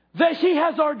that He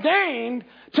has ordained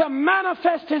to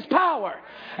manifest His power.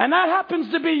 And that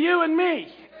happens to be you and me.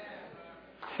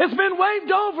 It's been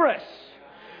waved over us.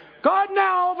 God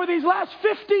now, over these last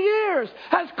 50 years,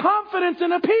 has confidence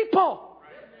in a people.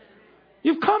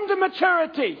 You've come to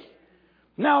maturity.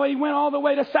 Now He went all the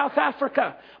way to South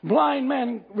Africa. Blind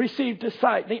men received His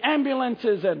sight. The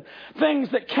ambulances and things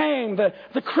that came,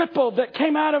 the crippled that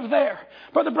came out of there.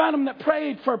 Brother Branham that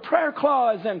prayed for prayer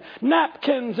cloths and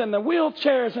napkins and the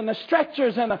wheelchairs and the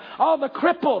stretchers and all the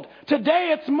crippled.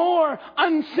 Today it's more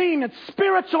unseen. It's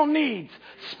spiritual needs,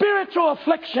 spiritual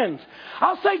afflictions.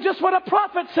 I'll say just what a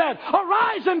prophet said.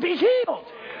 Arise and be healed.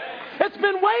 It's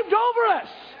been waved over us.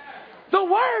 The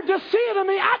Word, to see it in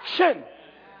the action.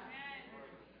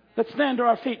 Let's stand to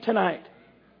our feet tonight.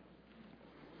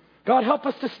 God, help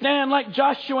us to stand like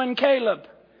Joshua and Caleb.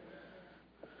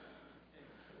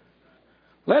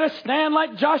 Let us stand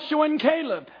like Joshua and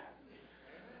Caleb.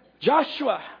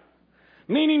 Joshua,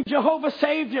 meaning Jehovah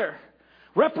Savior,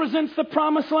 represents the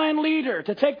promised land leader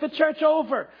to take the church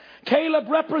over. Caleb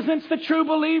represents the true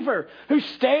believer who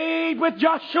stayed with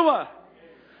Joshua.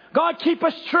 God, keep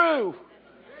us true.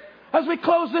 As we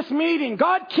close this meeting,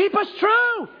 God, keep us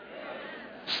true.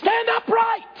 Stand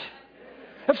upright.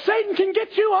 If Satan can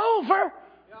get you over,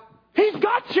 he's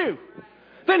got you.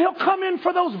 Then he'll come in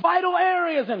for those vital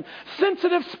areas and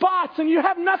sensitive spots, and you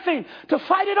have nothing to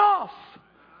fight it off.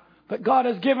 But God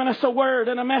has given us a word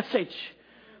and a message.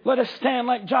 Let us stand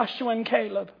like Joshua and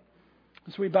Caleb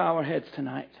as we bow our heads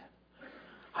tonight.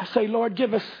 I say, Lord,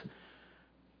 give us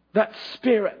that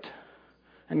spirit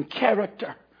and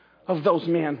character of those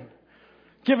men.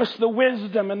 Give us the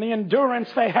wisdom and the endurance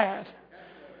they had.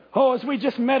 Oh, as we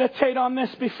just meditate on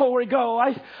this before we go,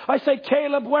 I say,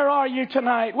 Caleb, where are you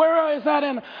tonight? Where is that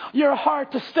in your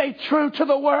heart to stay true to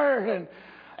the Word and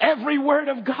every word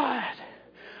of God?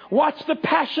 Watch the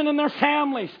passion in their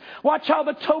families. Watch how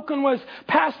the token was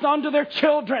passed on to their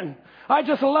children. I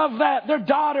just love that. Their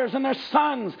daughters and their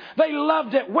sons, they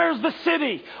loved it. Where's the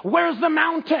city? Where's the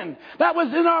mountain? That was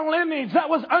in our lineage. That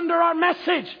was under our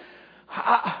message.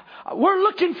 We're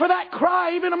looking for that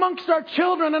cry even amongst our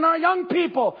children and our young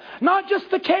people. Not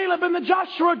just the Caleb and the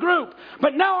Joshua group,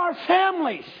 but now our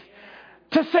families.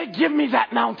 To say, give me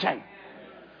that mountain.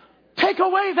 Take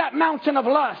away that mountain of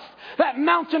lust, that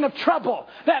mountain of trouble,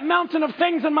 that mountain of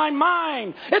things in my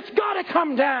mind. It's got to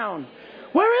come down.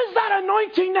 Where is that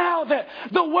anointing now that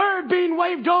the word being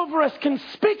waved over us can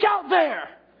speak out there?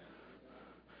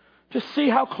 Just see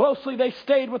how closely they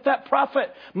stayed with that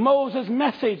prophet Moses'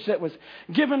 message that was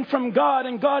given from God,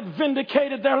 and God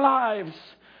vindicated their lives.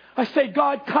 I say,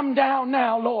 God, come down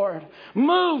now, Lord.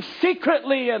 Move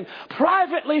secretly and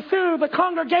privately through the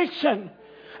congregation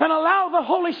and allow the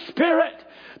Holy Spirit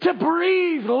to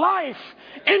breathe life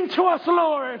into us,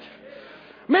 Lord.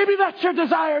 Maybe that's your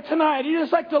desire tonight. You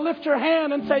just like to lift your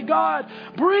hand and say, God,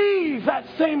 breathe that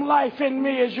same life in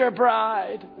me as your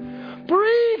bride.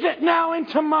 Breathe it now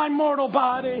into my mortal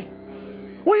body.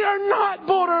 We are not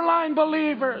borderline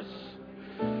believers.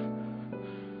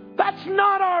 That's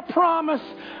not our promise.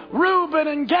 Reuben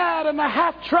and Gad and the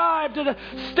half-tribe to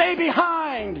stay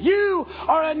behind. You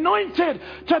are anointed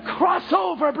to cross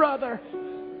over, brother.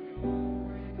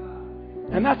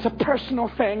 And that's a personal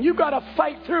thing. You've got to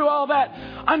fight through all that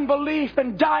unbelief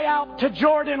and die out to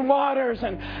Jordan waters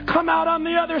and come out on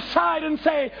the other side and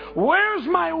say, where's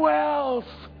my wealth?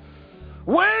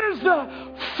 Where's the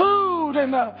food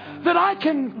and that I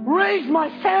can raise my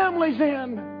families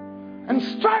in? And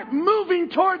start moving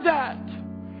toward that.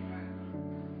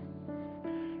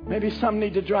 Maybe some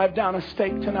need to drive down a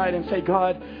stake tonight and say,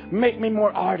 God, make me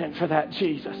more ardent for that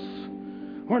Jesus.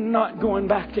 We're not going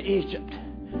back to Egypt.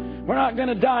 We're not going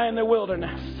to die in the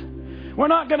wilderness. We're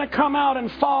not going to come out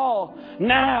and fall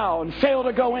now and fail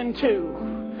to go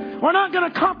into. We're not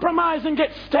going to compromise and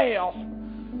get stale.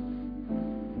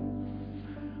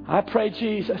 I pray,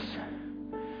 Jesus,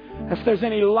 if there's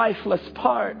any lifeless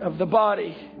part of the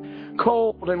body,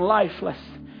 cold and lifeless,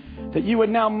 that you would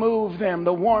now move them,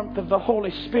 the warmth of the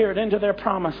Holy Spirit, into their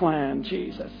promised land,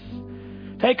 Jesus.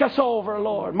 Take us over,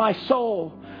 Lord, my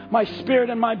soul, my spirit,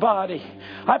 and my body.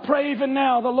 I pray even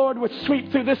now the Lord would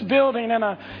sweep through this building and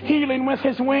a healing with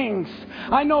His wings.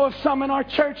 I know of some in our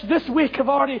church this week have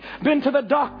already been to the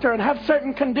doctor and have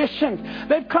certain conditions.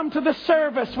 They've come to the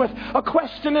service with a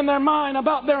question in their mind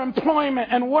about their employment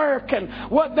and work and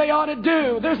what they ought to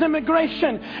do. There's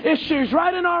immigration issues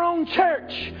right in our own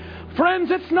church.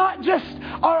 Friends, it's not just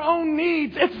our own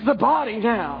needs, it's the body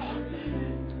now.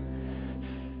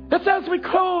 It's as we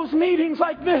close meetings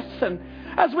like this and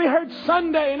as we heard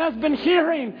Sunday and has been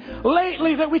hearing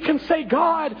lately that we can say,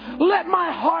 God, let my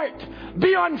heart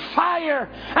be on fire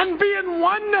and be in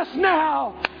oneness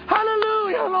now.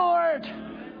 Hallelujah, Lord.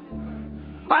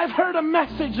 I've heard a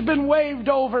message been waved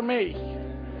over me.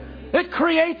 It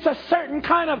creates a certain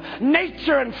kind of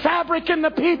nature and fabric in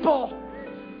the people.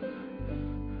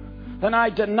 Then I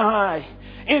deny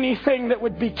anything that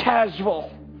would be casual.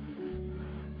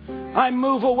 I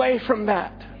move away from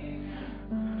that.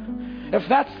 If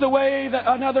that's the way that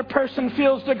another person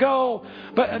feels to go,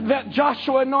 but that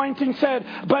Joshua anointing said,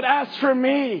 but as for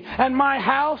me and my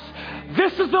house,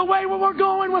 this is the way we're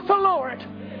going with the Lord.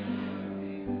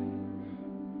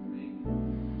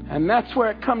 And that's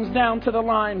where it comes down to the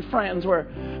line, friends, where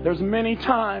there's many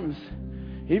times,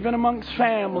 even amongst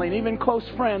family and even close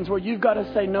friends, where you've got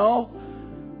to say, no,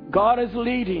 God is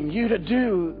leading you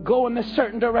to go in this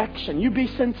certain direction. You be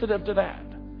sensitive to that.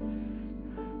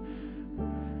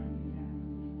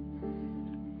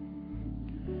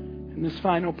 In this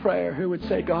final prayer, who would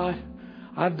say, God,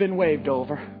 I've been waved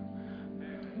over.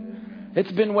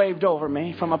 It's been waved over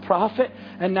me from a prophet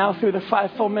and now through the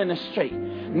fivefold ministry.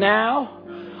 Now,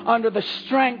 under the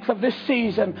strength of this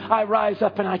season, I rise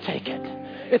up and I take it.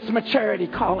 It's maturity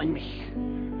calling me.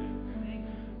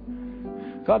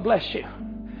 God bless you.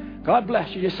 God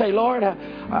bless you. You say, Lord,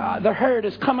 the herd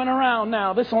is coming around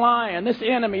now. This lion, this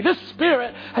enemy, this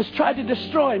spirit has tried to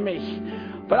destroy me.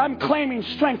 But I'm claiming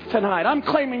strength tonight. I'm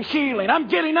claiming healing. I'm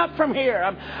getting up from here.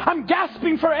 I'm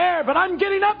gasping for air, but I'm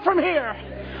getting up from here.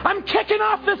 I'm kicking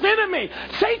off this enemy.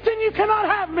 Satan, you cannot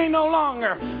have me no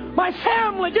longer. My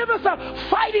family, give us a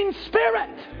fighting spirit.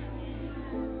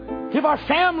 Give our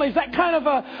families that kind of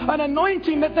an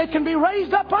anointing that they can be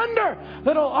raised up under.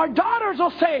 Our daughters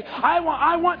will say,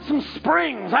 I want some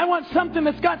springs. I want something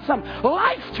that's got some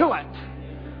life to it.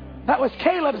 That was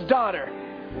Caleb's daughter.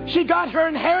 She got her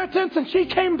inheritance and she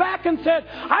came back and said,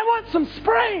 I want some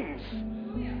springs.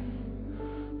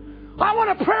 I want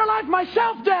a prayer life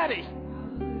myself, Daddy.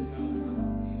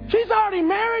 She's already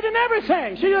married and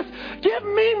everything. She just, give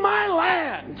me my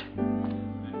land.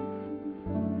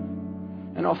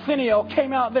 And Othniel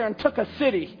came out there and took a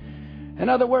city. In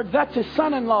other words, that's his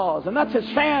son-in-laws and that's his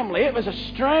family. It was a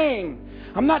strain.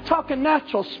 I'm not talking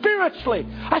natural, spiritually.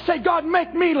 I say, God,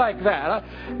 make me like that.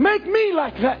 Make me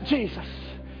like that, Jesus.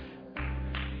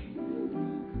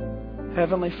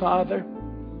 Heavenly Father,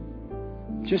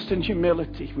 just in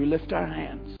humility, we lift our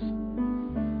hands.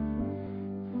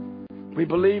 We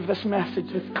believe this message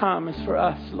has come is for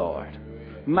us, Lord.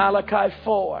 Malachi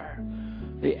 4,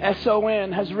 the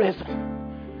S-O-N has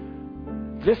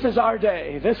risen. This is our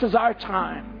day. This is our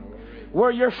time.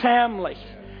 We're your family.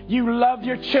 You love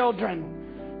your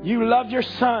children. You love your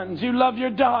sons. You love your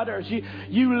daughters.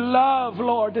 You love,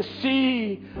 Lord, to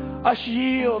see us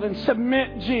yield and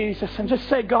submit, Jesus, and just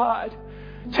say, God,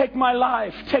 take my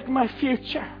life. Take my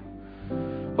future.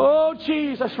 Oh,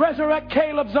 Jesus, resurrect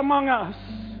Caleb's among us.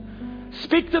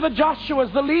 Speak to the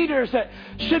Joshuas, the leaders that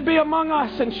should be among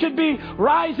us and should be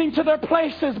rising to their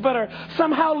places but are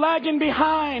somehow lagging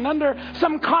behind under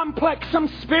some complex, some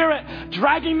spirit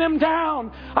dragging them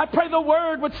down. I pray the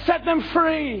Word would set them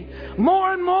free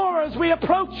more and more as we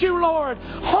approach you, Lord.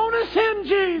 Hone us in,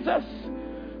 Jesus.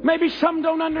 Maybe some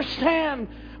don't understand.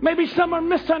 Maybe some are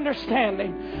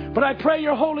misunderstanding. But I pray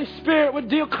your Holy Spirit would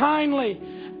deal kindly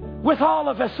with all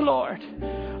of us, Lord.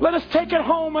 Let us take it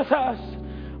home with us.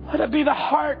 Let it be the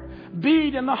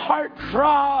heartbeat and the heart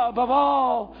throb of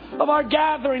all of our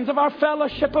gatherings, of our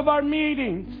fellowship, of our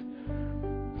meetings.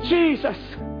 Jesus,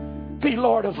 be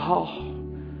Lord of all.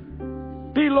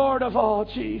 Be Lord of all,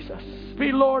 Jesus.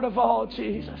 Be Lord of all,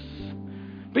 Jesus.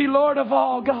 Be Lord of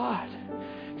all, God.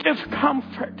 Give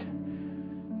comfort.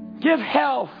 Give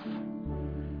health.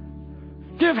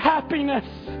 Give happiness.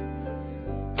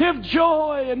 Give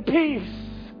joy and peace.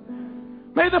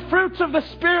 May the fruits of the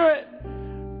Spirit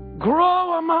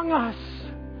grow among us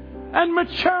and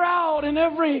mature out in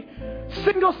every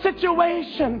single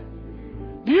situation.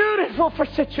 Beautiful for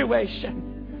situation.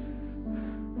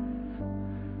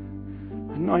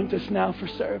 Anoint us now for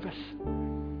service.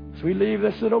 As we leave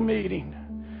this little meeting,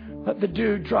 let the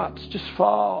dewdrops just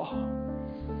fall.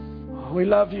 Oh, we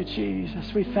love you,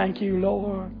 Jesus. We thank you,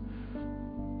 Lord.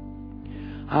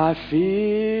 I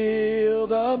feel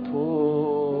the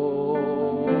pull.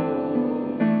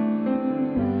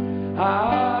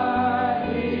 I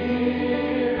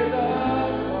hear the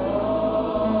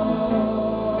call.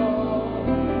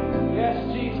 Yes,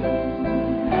 Jesus.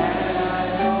 And I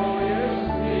know your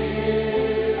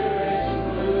Spirit's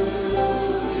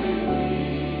moving me.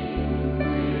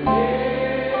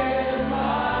 In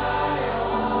my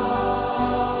all,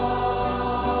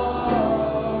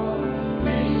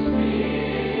 He speaks to me.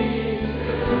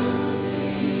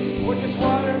 We're just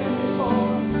watering it before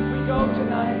we go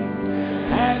tonight.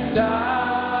 And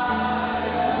I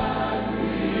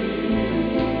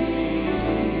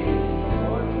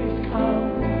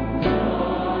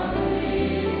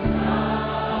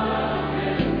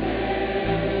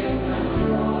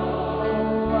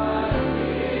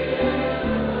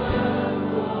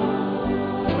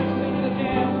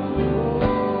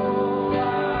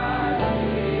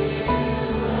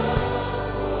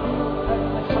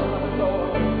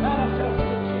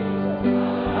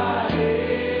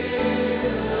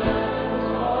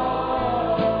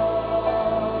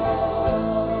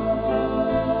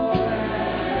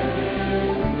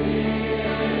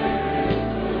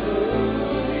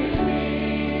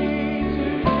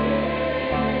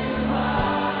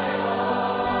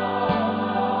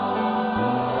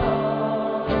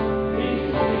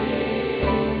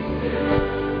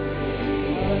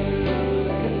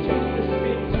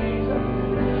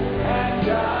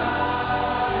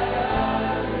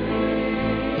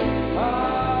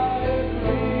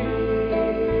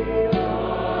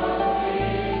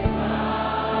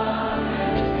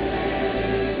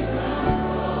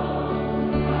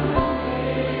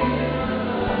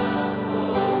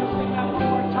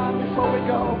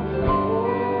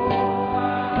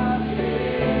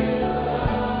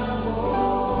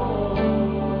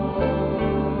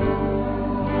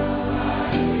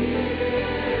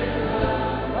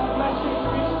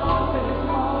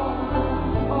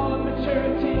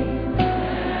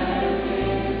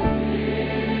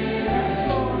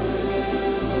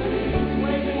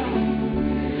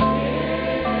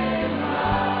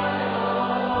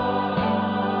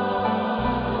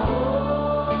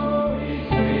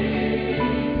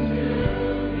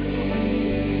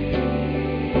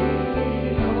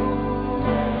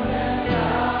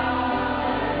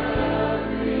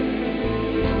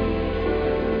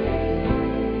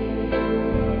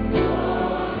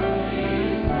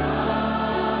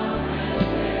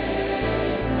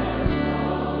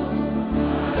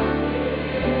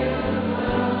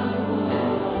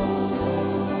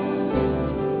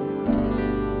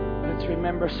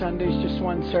Remember, Sunday's just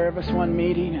one service, one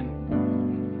meeting.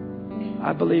 And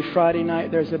I believe Friday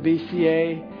night there's a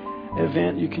BCA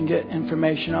event. You can get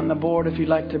information on the board if you'd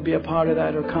like to be a part of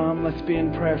that or come. Let's be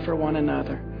in prayer for one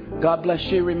another. God bless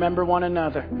you. Remember one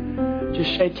another.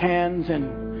 Just shake hands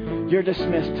and you're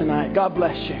dismissed tonight. God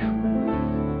bless you.